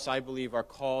all of us, I believe, are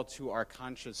called to our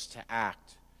conscience to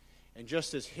act. And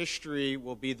just as history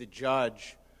will be the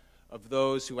judge of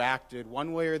those who acted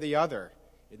one way or the other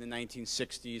in the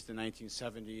 1960s, the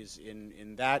 1970s,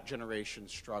 in that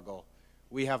generation's struggle,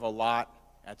 we have a lot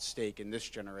at stake in this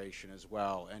generation as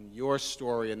well. And your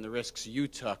story and the risks you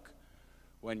took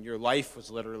when your life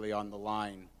was literally on the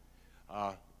line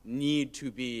need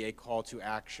to be a call to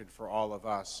action for all of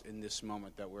us in this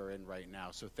moment that we're in right now.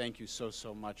 So thank you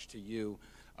so much to you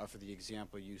for the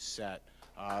example you set.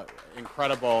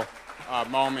 Incredible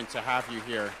moment to have you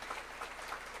here.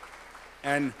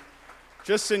 And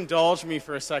just indulge me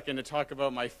for a second to talk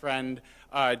about my friend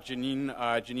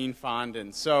Janine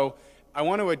Fondon. So I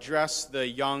want to address the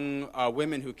young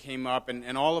women who came up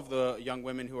and all of the young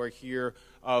women who are here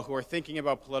who are thinking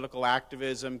about political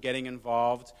activism, getting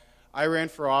involved. I ran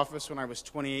for office when I was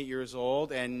 28 years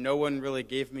old, and no one really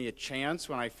gave me a chance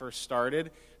when I first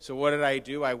started. So what did I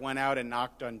do? I went out and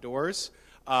knocked on doors.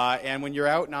 And when you're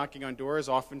out knocking on doors,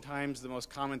 oftentimes the most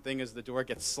common thing is the door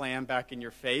gets slammed back in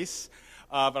your face.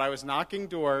 But I was knocking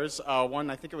doors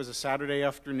I think it was a Saturday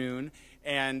afternoon,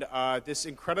 and this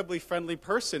incredibly friendly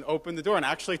person opened the door and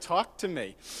actually talked to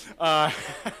me. I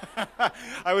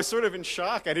was sort of in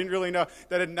shock. I didn't really know.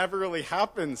 That had never really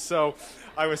happened. So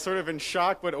I was sort of in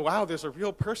shock, but wow, there's a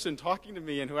real person talking to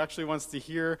me and who actually wants to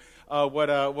hear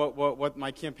what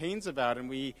my campaign's about. And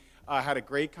we had a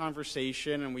great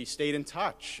conversation, and we stayed in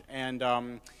touch. And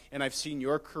I've seen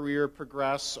your career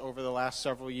progress over the last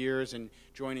several years in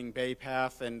joining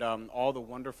BayPath and all the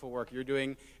wonderful work you're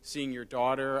doing. Seeing your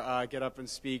daughter get up and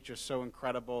speak, just so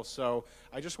incredible. So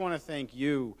I just want to thank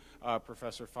you,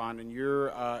 Professor Fondon.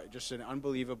 You're just an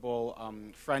unbelievable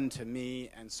friend to me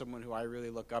and someone who I really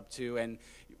look up to. And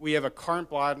we have a carte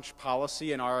blanche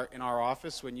policy in our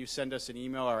office. When you send us an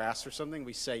email or ask for something,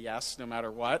 we say yes, no matter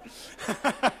what.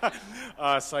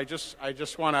 So I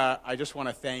just want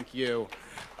to thank you.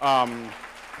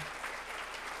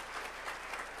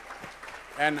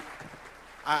 And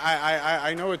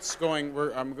I know it's I'm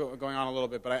going on a little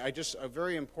bit, but a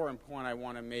very important point I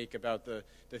want to make about the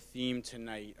theme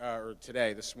tonight, or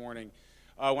today, this morning.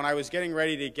 When I was getting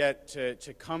ready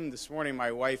to come this morning,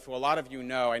 my wife, who a lot of you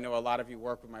know, I know a lot of you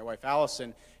work with my wife,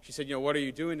 Allison, she said, what are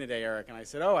you doing today, Eric? And I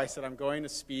said, I'm going to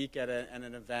speak at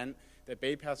an event that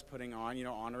BayPath's putting on,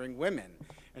 honoring women.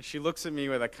 And she looks at me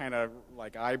with a kind of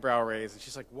like eyebrow raise, and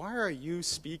she's like, why are you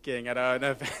speaking at an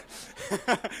event?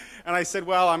 And I said,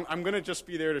 well, I'm going to just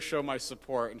be there to show my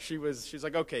support. And she's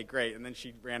like, okay, great. And then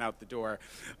she ran out the door.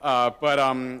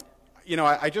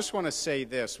 I just want to say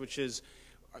this, which is,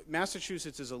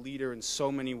 Massachusetts is a leader in so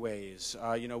many ways.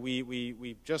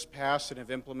 We just passed and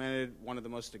have implemented one of the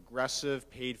most aggressive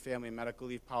paid family and medical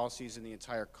leave policies in the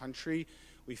entire country.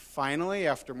 We finally,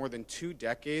 after more than 2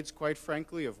 decades, quite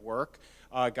frankly, of work,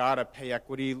 got a pay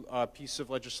equity piece of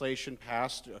legislation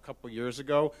passed a couple years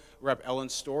ago. Rep. Ellen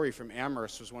Story from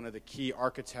Amherst was one of the key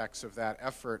architects of that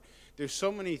effort. There's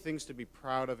so many things to be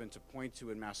proud of and to point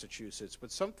to in Massachusetts,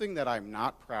 but something that I'm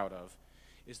not proud of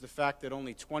is the fact that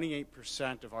only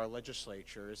 28% of our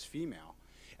legislature is female.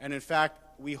 And in fact,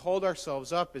 we hold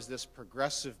ourselves up as this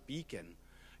progressive beacon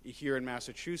here in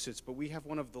Massachusetts, but we have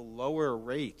one of the lower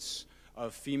rates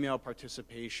of female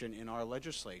participation in our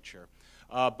legislature.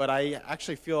 But I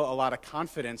actually feel a lot of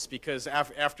confidence because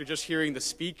after just hearing the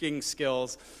speaking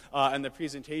skills and the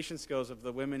presentation skills of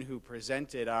the women who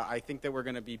presented, I think that we're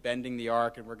going to be bending the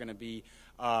arc, and we're going to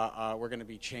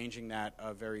be changing that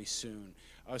very soon.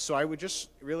 So I would just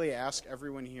really ask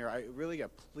everyone here, a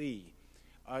plea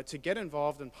to get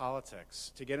involved in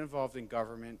politics, to get involved in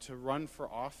government, to run for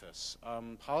office.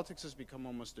 Politics has become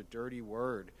almost a dirty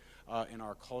word in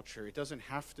our culture. It doesn't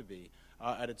have to be.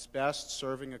 At its best,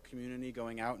 serving a community,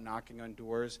 going out knocking on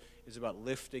doors is about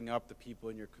lifting up the people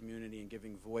in your community and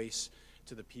giving voice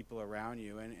to the people around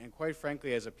you. And quite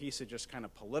frankly, as a piece of just kind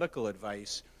of political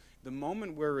advice, the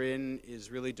moment we're in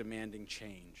is really demanding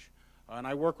change. And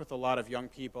I work with a lot of young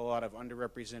people, a lot of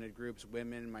underrepresented groups,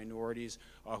 women, minorities,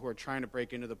 who are trying to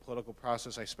break into the political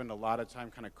process. I spend a lot of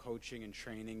time kind of coaching and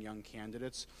training young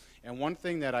candidates. And one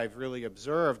thing that I've really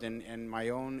observed, and my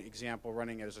own example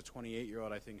running as a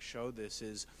 28-year-old I think showed this,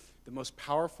 is The most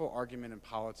powerful argument in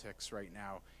politics right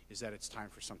now is that it's time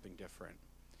for something different,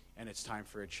 and it's time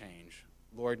for a change.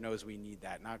 Lord knows we need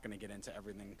that. Not going to get into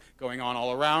everything going on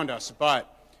all around us,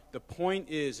 but the point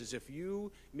is if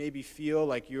you maybe feel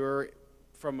like you're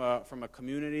from a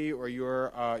community, or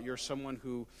you're someone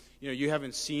who, you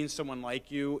haven't seen someone like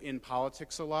you in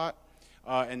politics a lot,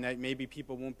 and that maybe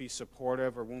people won't be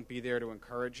supportive or won't be there to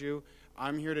encourage you,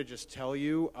 I'm here to just tell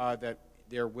you that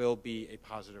there will be a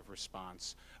positive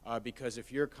response. Because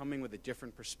if you're coming with a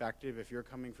different perspective, if you're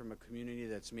coming from a community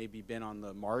that's maybe been on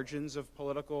the margins of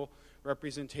political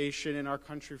representation in our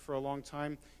country for a long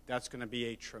time, that's going to be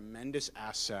a tremendous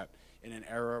asset in an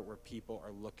era where people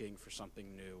are looking for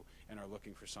something new and are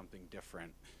looking for something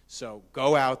different. So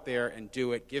go out there and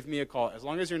do it. Give me a call. As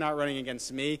long as you're not running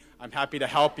against me, I'm happy to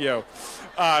help you.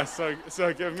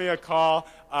 So give me a call,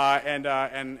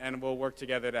 and we'll work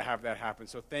together to have that happen.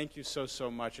 So thank you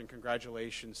so much, and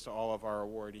congratulations to all of our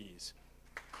awardees.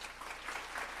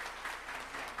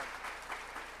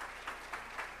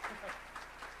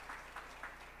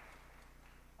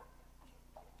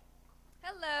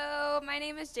 Hello, my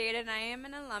name is Jade, and I am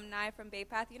an alumni from Bay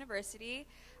Path University.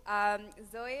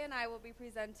 Zoe and I will be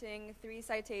presenting 3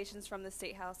 citations from the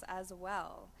State House as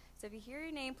well. So if you hear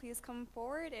your name, please come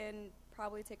forward and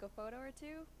probably take a photo or 2.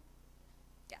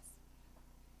 Yes.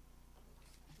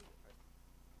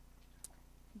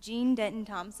 Jean Denton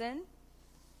Thompson.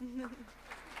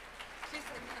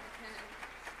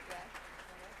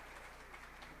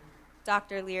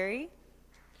 Dr. Leary.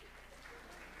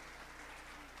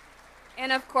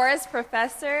 And of course,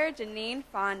 Professor Janine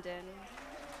Fondon.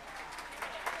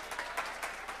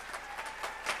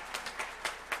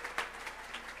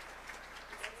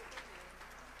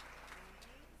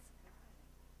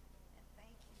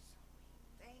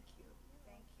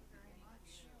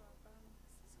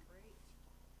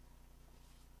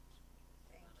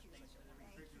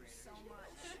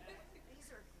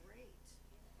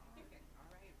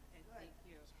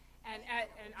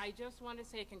 And I just want to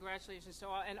say congratulations to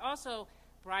all, and also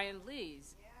Brian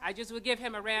Lees. I just would give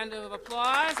him a round of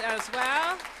applause as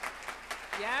well.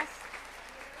 Yes,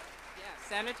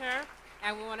 Senator,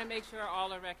 and we want to make sure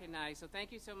all are recognized. So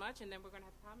thank you so much, and then we're going to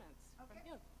have comments from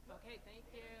you. Okay, thank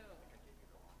you.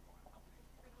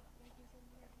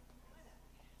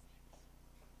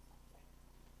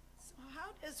 So how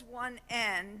does one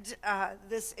end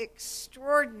this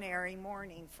extraordinary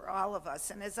morning for all of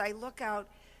us? And as I look out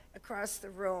across the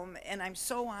room, and I'm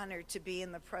so honored to be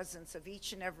in the presence of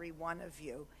each and every one of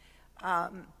you,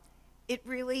 it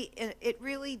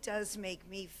really does make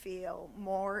me feel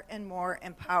more and more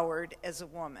empowered as a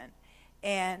woman.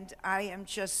 And I am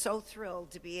just so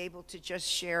thrilled to be able to just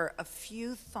share a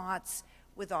few thoughts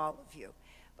with all of you.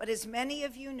 But as many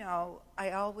of you know,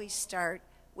 I always start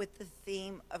with the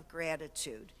theme of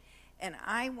gratitude. And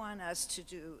I want us to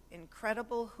do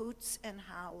incredible hoots and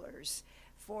hollers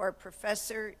for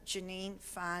Professor Janine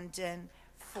Fondon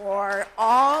for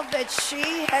all that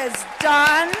she has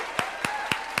done.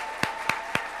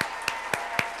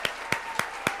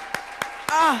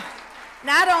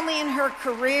 Not only in her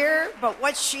career, but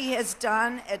what she has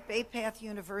done at Bay Path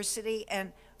University,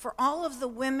 and for all of the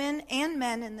women and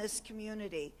men in this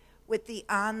community with the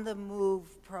On the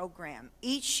Move program.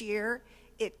 Each year,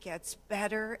 it gets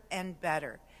better and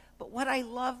better. But what I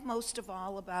love most of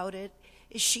all about it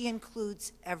is she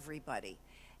includes everybody.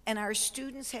 And our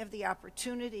students have the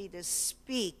opportunity to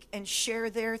speak and share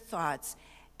their thoughts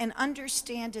and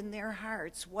understand in their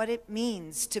hearts what it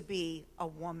means to be a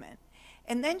woman.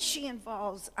 And then she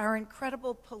involves our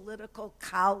incredible political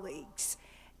colleagues.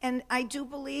 And I do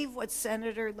believe what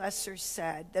Senator Lesser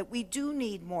said, that we do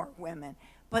need more women.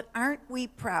 But aren't we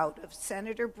proud of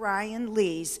Senator Brian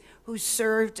Lees, who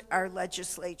served our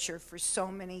legislature for so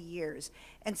many years,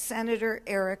 and Senator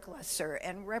Eric Lesser,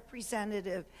 and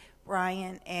Representative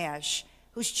Brian Ash,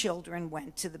 whose children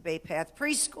went to the Bay Path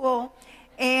Preschool.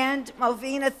 And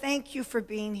Malvina, thank you for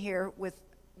being here with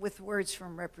words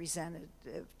from Representative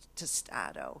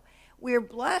Tostado. We're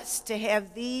blessed to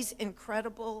have these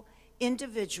incredible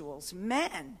individuals,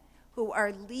 men, who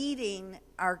are leading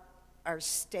our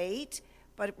state,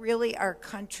 but really our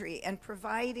country, and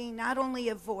providing not only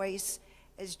a voice,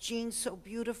 as Jean so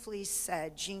beautifully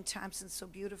said, Jean Thompson so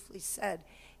beautifully said,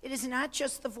 it is not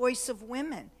just the voice of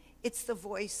women, it's the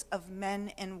voice of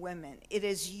men and women. It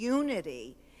is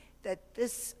unity that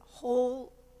this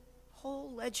whole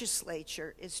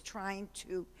legislature is trying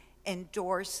to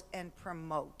endorse and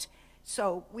promote.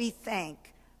 So we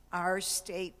thank our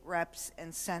state reps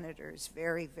and senators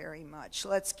very, very much.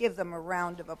 Let's give them a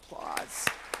round of applause.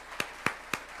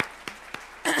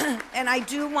 And I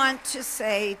do want to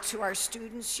say to our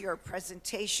students, your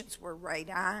presentations were right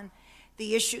on.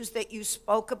 The issues that you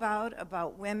spoke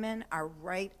about women, are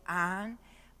right on.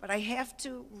 But I have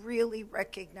to really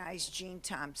recognize Jean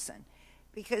Thompson,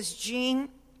 because Jean,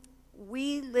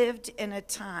 we lived in a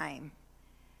time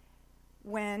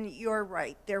when, you're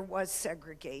right, there was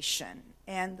segregation.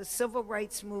 And the civil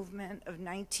rights movement of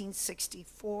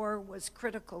 1964 was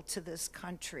critical to this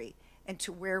country and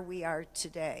to where we are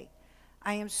today.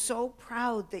 I am so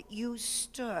proud that you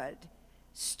stood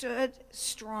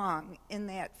strong in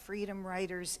that Freedom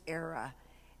Riders era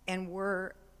and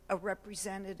were a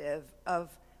representative of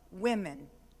women,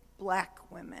 black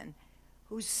women,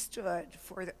 who stood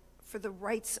for the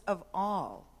rights of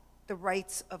all, the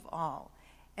rights of all.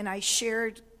 And I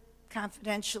shared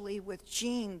confidentially with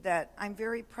Jean that I'm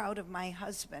very proud of my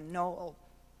husband, Noel,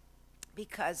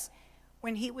 because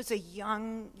when he was a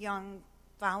young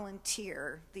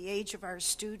volunteer, the age of our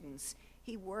students,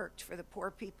 he worked for the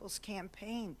Poor People's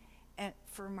Campaign and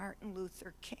for Martin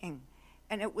Luther King.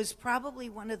 And it was probably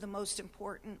one of the most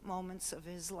important moments of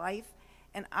his life,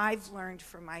 and I've learned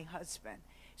from my husband.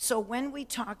 So when we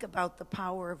talk about the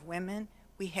power of women,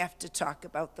 we have to talk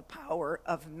about the power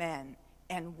of men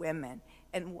and women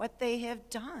and what they have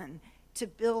done to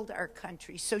build our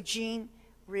country. So Jean,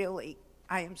 really,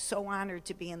 I am so honored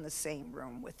to be in the same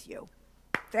room with you.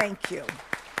 Thank you.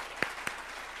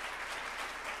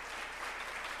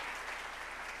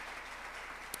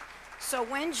 So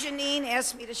when Janine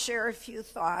asked me to share a few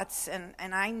thoughts, and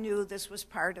I knew this was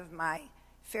part of my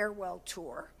farewell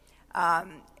tour,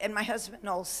 and my husband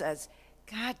Noel says,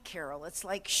 God, Carol, it's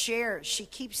like Cher. She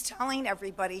keeps telling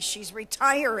everybody she's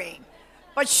retiring,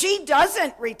 but she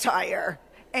doesn't retire,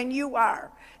 and you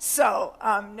are. So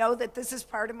know that this is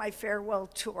part of my farewell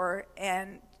tour,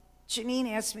 and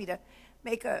Janine asked me to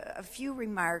make a few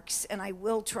remarks, and I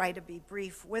will try to be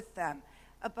brief with them,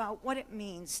 about what it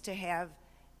means to have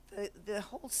the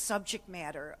whole subject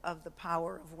matter of the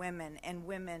power of women and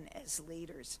women as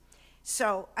leaders.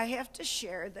 So I have to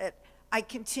share that I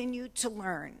continue to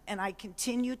learn, and I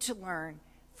continue to learn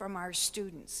from our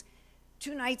students.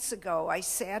 2 nights ago, I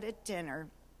sat at dinner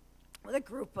with a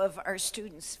group of our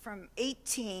students from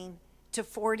 18 to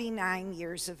 49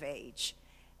 years of age.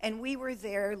 And we were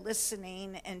there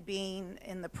listening and being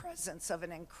in the presence of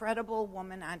an incredible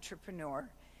woman entrepreneur,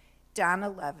 Donna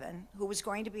Levin, who was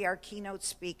going to be our keynote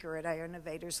speaker at our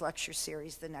Innovators Lecture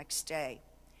Series the next day.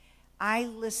 I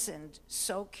listened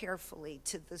so carefully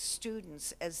to the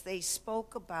students as they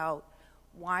spoke about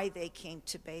why they came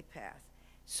to Bay Path.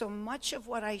 So much of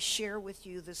what I share with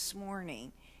you this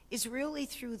morning is really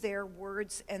through their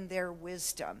words and their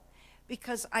wisdom,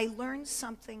 because I learned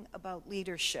something about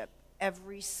leadership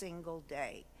every single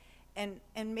day. And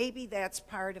maybe that's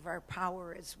part of our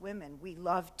power as women. We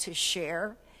love to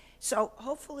share. So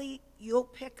hopefully you'll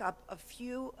pick up a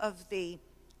few of the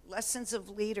lessons of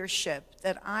leadership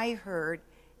that I heard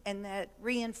and that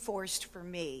reinforced for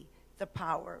me the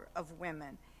power of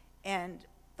women and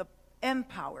the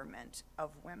empowerment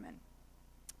of women.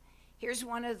 Here's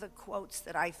one of the quotes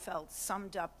that I felt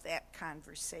summed up that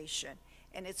conversation,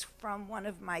 and it's from one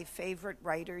of my favorite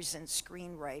writers and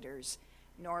screenwriters,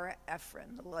 Nora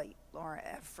Ephron, the late Nora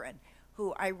Ephron,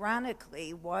 who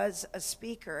ironically was a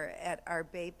speaker at our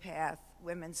Bay Path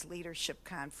Women's Leadership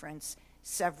Conference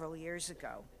several years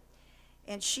ago.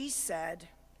 And she said,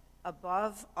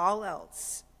 above all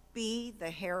else, be the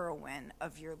heroine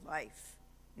of your life,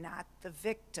 not the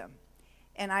victim.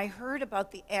 And I heard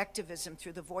about the activism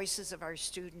through the voices of our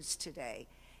students today.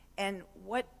 And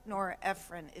what Nora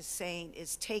Ephron is saying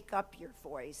is take up your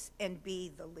voice and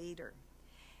be the leader.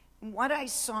 And what I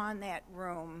saw in that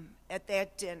room at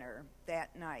that dinner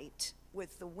that night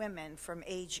with the women from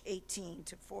age 18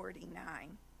 to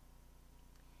 49,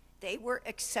 they were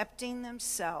accepting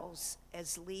themselves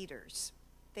as leaders.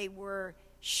 They were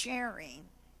sharing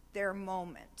their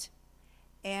moment.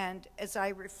 And as I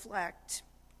reflect,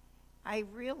 I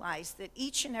realized that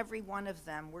each and every one of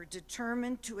them were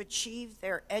determined to achieve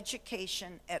their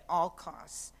education at all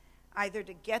costs, either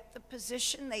to get the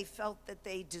position they felt that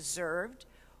they deserved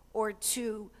or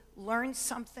to learn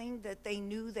something that they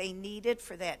knew they needed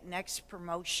for that next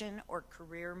promotion or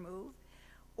career move,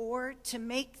 or to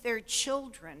make their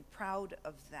children proud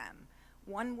of them.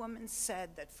 One woman said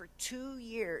that for 2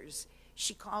 years,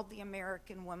 she called the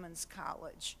American Women's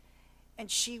College, and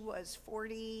she was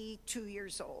 42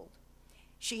 years old.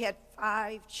 She had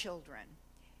 5 children,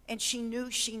 and she knew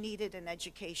she needed an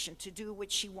education to do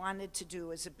what she wanted to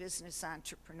do as a business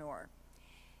entrepreneur.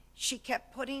 She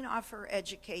kept putting off her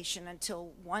education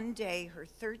until one day her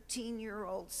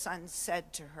 13-year-old son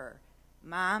said to her,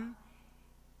 Mom,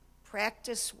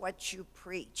 Practice what you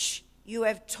preach. You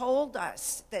have told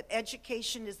us that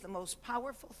education is the most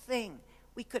powerful thing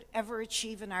we could ever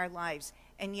achieve in our lives,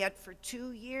 and yet for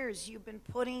 2 years you've been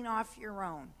putting off your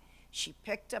own. She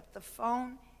picked up the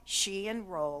phone, she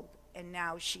enrolled, and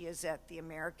now she is at the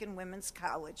American Women's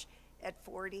College at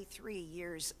 43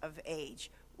 years of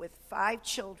age with 5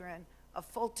 children, a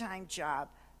full-time job.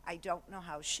 I don't know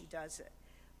how she does it.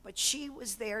 But she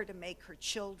was there to make her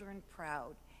children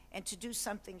proud and to do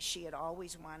something she had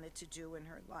always wanted to do in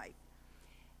her life.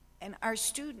 And our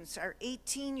students, our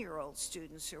 18-year-old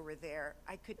students who were there,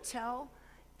 I could tell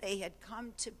they had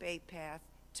come to Bay Path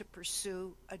to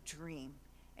pursue a dream.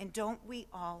 And don't we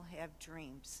all have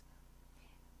dreams?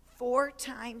 4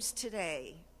 times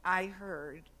today, I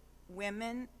heard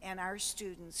women and our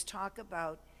students talk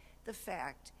about the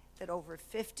fact that over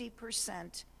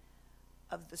 50%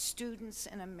 of the students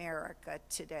in America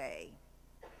today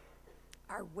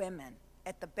are women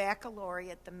at the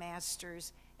baccalaureate, the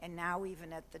master's, and now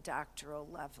even at the doctoral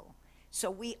level.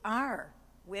 So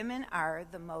women are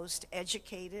the most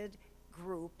educated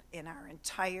group in our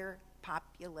entire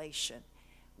population.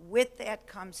 With that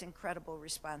comes incredible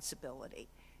responsibility.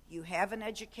 You have an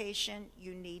education,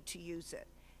 you need to use it.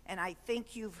 And I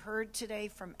think you've heard today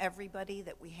from everybody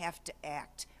that we have to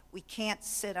act. We can't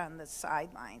sit on the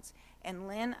sidelines. And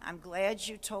Lynn, I'm glad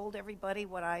you told everybody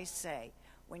what I say.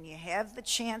 When you have the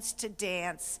chance to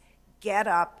dance, get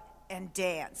up and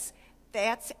dance.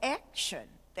 That's action.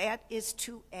 That is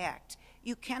to act.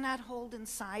 You cannot hold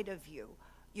inside of you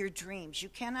your dreams. You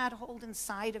cannot hold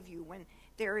inside of you when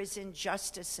there is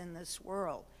injustice in this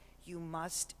world. You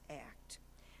must act.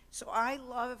 So I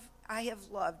have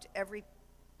loved every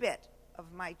bit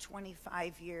of my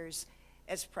 25 years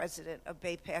as president of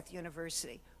Bay Path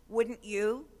University. Wouldn't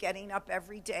you, getting up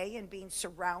every day and being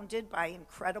surrounded by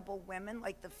incredible women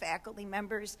like the faculty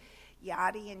members,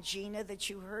 Yadi and Gina that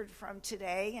you heard from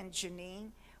today, and Janine,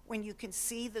 when you can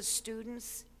see the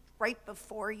students right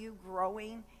before you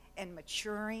growing and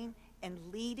maturing and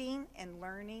leading and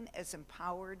learning as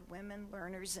empowered women,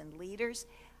 learners, and leaders?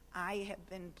 I have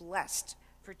been blessed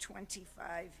for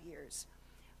 25 years.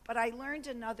 But I learned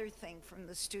another thing from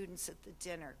the students at the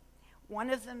dinner. One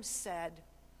of them said,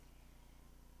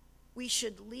 we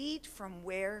should lead from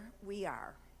where we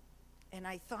are. And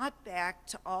I thought back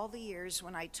to all the years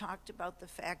when I talked about the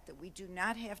fact that we do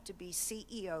not have to be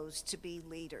CEOs to be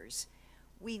leaders.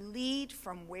 We lead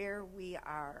from where we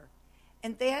are.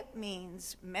 And that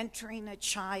means mentoring a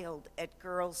child at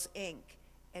Girls Inc.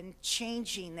 and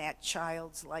changing that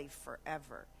child's life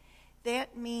forever.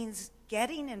 That means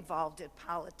getting involved in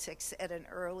politics at an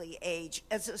early age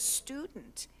as a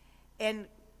student and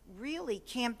really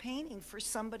campaigning for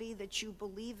somebody that you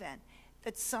believe in,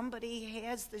 that somebody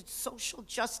has the social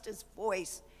justice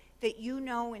voice that you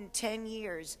know in 10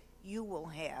 years you will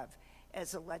have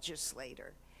as a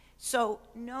legislator. So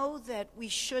know that we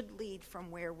should lead from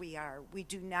where we are. We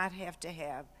do not have to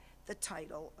have the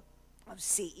title of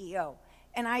CEO.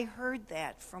 And I heard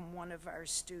that from one of our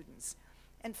students.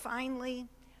 And finally,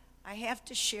 I have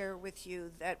to share with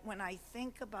you that when I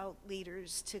think about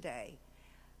leaders today,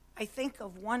 I think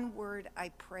of one word I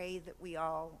pray that we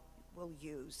all will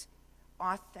use: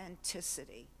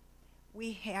 authenticity.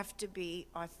 We have to be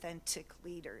authentic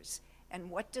leaders.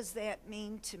 And what does that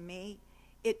mean to me?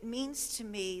 It means to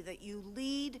me that you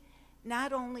lead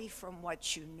not only from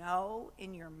what you know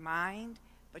in your mind,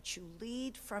 but you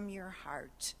lead from your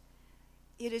heart.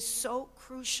 It is so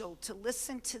crucial to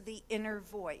listen to the inner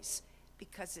voice,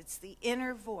 because it's the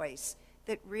inner voice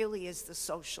that really is the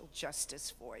social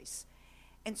justice voice.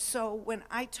 And so when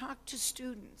I talk to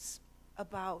students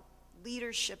about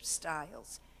leadership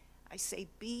styles, I say,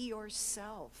 be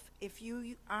yourself. If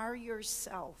you are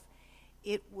yourself,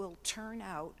 it will turn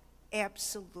out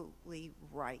absolutely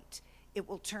right. It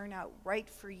will turn out right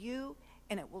for you,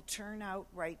 and it will turn out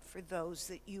right for those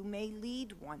that you may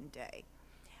lead one day.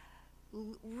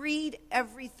 Read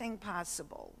everything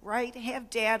possible, right?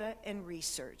 Have data and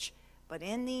research. But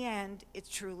in the end, it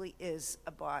truly is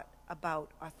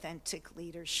about authentic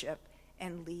leadership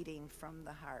and leading from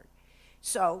the heart.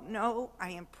 So, no,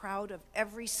 I am proud of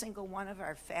every single one of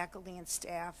our faculty and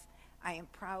staff. I am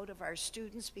proud of our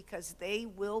students because they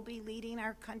will be leading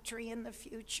our country in the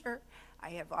future. I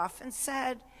have often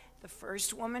said the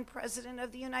first woman president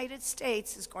of the United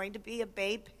States is going to be a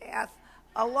Bay Path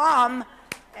alum.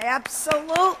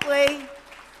 Absolutely.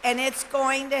 And it's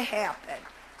going to happen.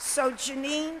 So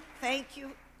Janine, thank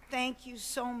you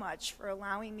so much for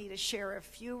allowing me to share a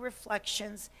few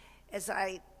reflections as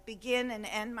I begin and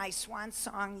end my swan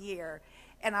song year.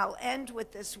 And I'll end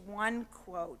with this one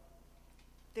quote: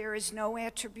 there is no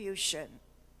attribution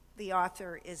the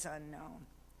author is unknown.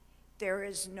 There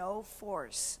is no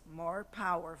force more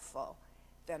powerful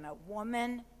than a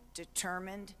woman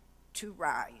determined to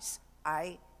rise.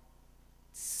 I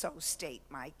so state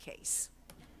my case.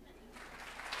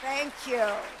 Thank you.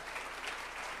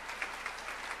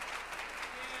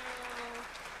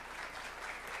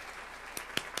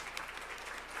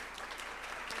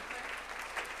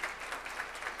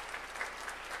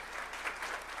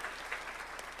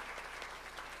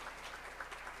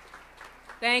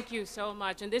 Thank you so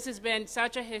much. And this has been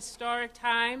such a historic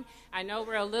time. I know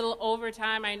we're a little over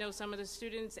time. I know some of the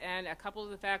students and a couple of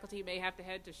the faculty may have to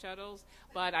head to shuttles,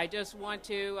 but I just want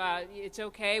to, it's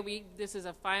okay. This is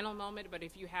a final moment, but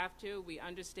if you have to, we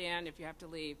understand if you have to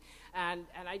leave. And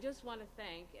I just want to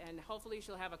thank, and hopefully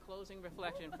she'll have a closing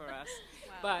reflection for us,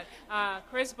 but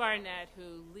Chris Barnett,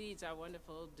 who leads our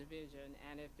wonderful division,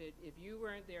 and if you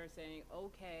weren't there saying,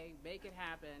 okay, make it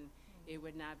happen, it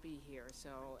would not be here.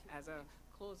 So as a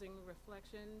closing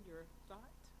reflection, your thought?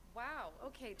 Wow,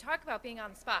 okay, talk about being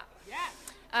on the spot.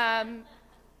 Yeah.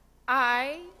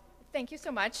 I thank you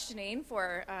so much, Janine,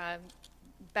 for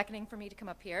beckoning for me to come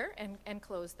up here and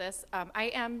close this. I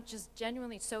am just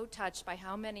genuinely so touched by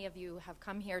how many of you have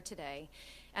come here today.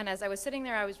 And as I was sitting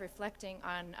there, I was reflecting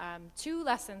on 2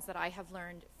 lessons that I have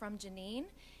learned from Janine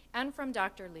and from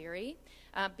Dr. Leary,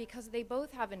 because they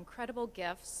both have incredible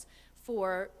gifts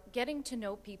for getting to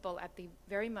know people at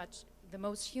the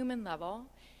most human level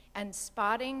and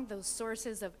spotting those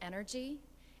sources of energy,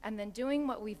 and then doing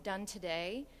what we've done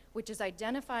today, which is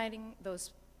identifying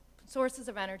those sources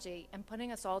of energy and putting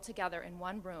us all together in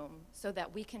one room so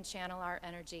that we can channel our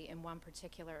energy in one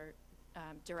particular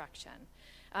direction.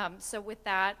 So with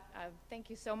that, thank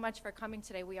you so much for coming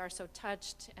today. We are so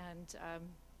touched, and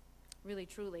really,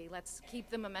 truly, let's keep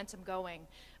the momentum going,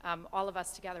 all of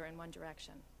us together in one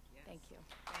direction. Thank you.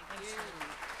 Thank you.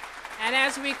 And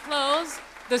as we close,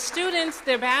 the students,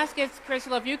 their baskets,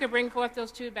 Crystal, if you could bring forth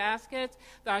those 2 baskets,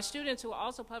 our students who are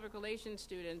also public relations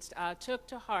students took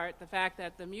to heart the fact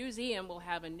that the museum will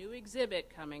have a new exhibit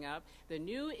coming up. The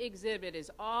new exhibit is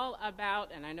all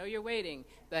about, and I know you're waiting,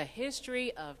 the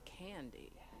history of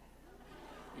candy.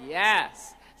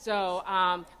 Yes. So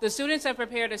the students have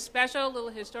prepared a special little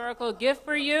historical gift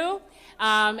for you.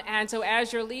 And so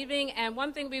as you're leaving, and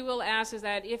one thing we will ask is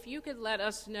that if you could let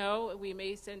us know, we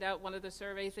may send out one of the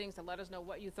survey things to let us know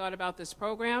what you thought about this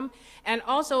program. And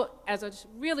also, as a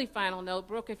really final note,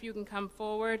 Brooke, if you can come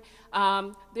forward,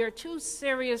 there are 2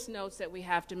 serious notes that we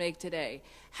have to make today.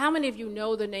 How many of you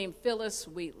know the name Phyllis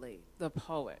Wheatley, the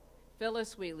poet?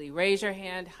 Phyllis Wheatley, raise your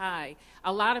hand high.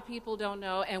 A lot of people don't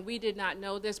know, and we did not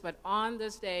know this, but on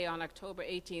this day, on October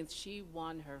 18th, she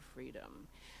won her freedom.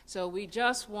 So we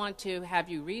just want to have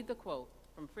you read the quote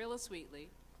from Phyllis Wheatley,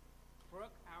 Brooke,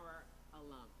 our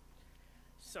alum.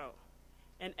 So,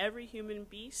 in every human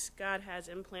beast, God has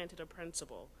implanted a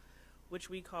principle,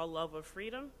 which we call love of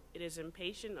freedom. It is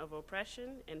impatient of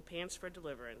oppression and pants for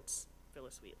deliverance.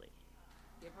 Phyllis Wheatley.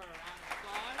 Give her a round of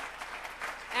applause.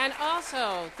 And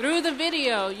also, through the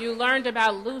video, you learned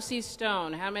about Lucy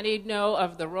Stone. How many know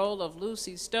of the role of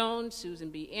Lucy Stone, Susan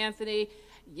B. Anthony?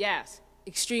 Yes,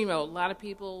 extreme role. A lot of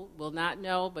people will not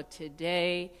know, but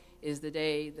today is the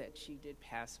day that she did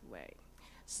pass away,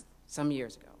 some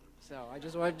years ago. So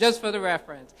I just for the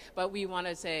reference. But we want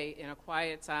to say in a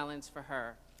quiet silence for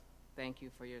her, thank you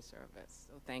for your service.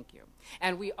 So thank you.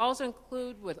 And we also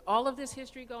include, with all of this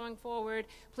history going forward,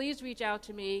 please reach out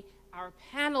to me. Our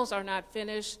panels are not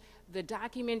finished, the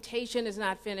documentation is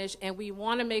not finished, and we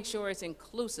want to make sure it's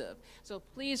inclusive. So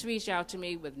please reach out to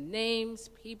me with names,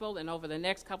 people, and over the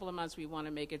next couple of months we want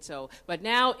to make it so. But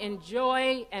now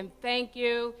enjoy and thank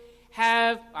you.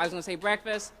 I was going to say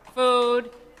breakfast,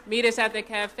 food, meet us at the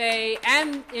cafe,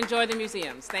 and enjoy the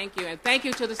museums. Thank you, and thank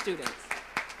you to the students.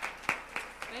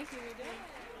 Thank you, we did.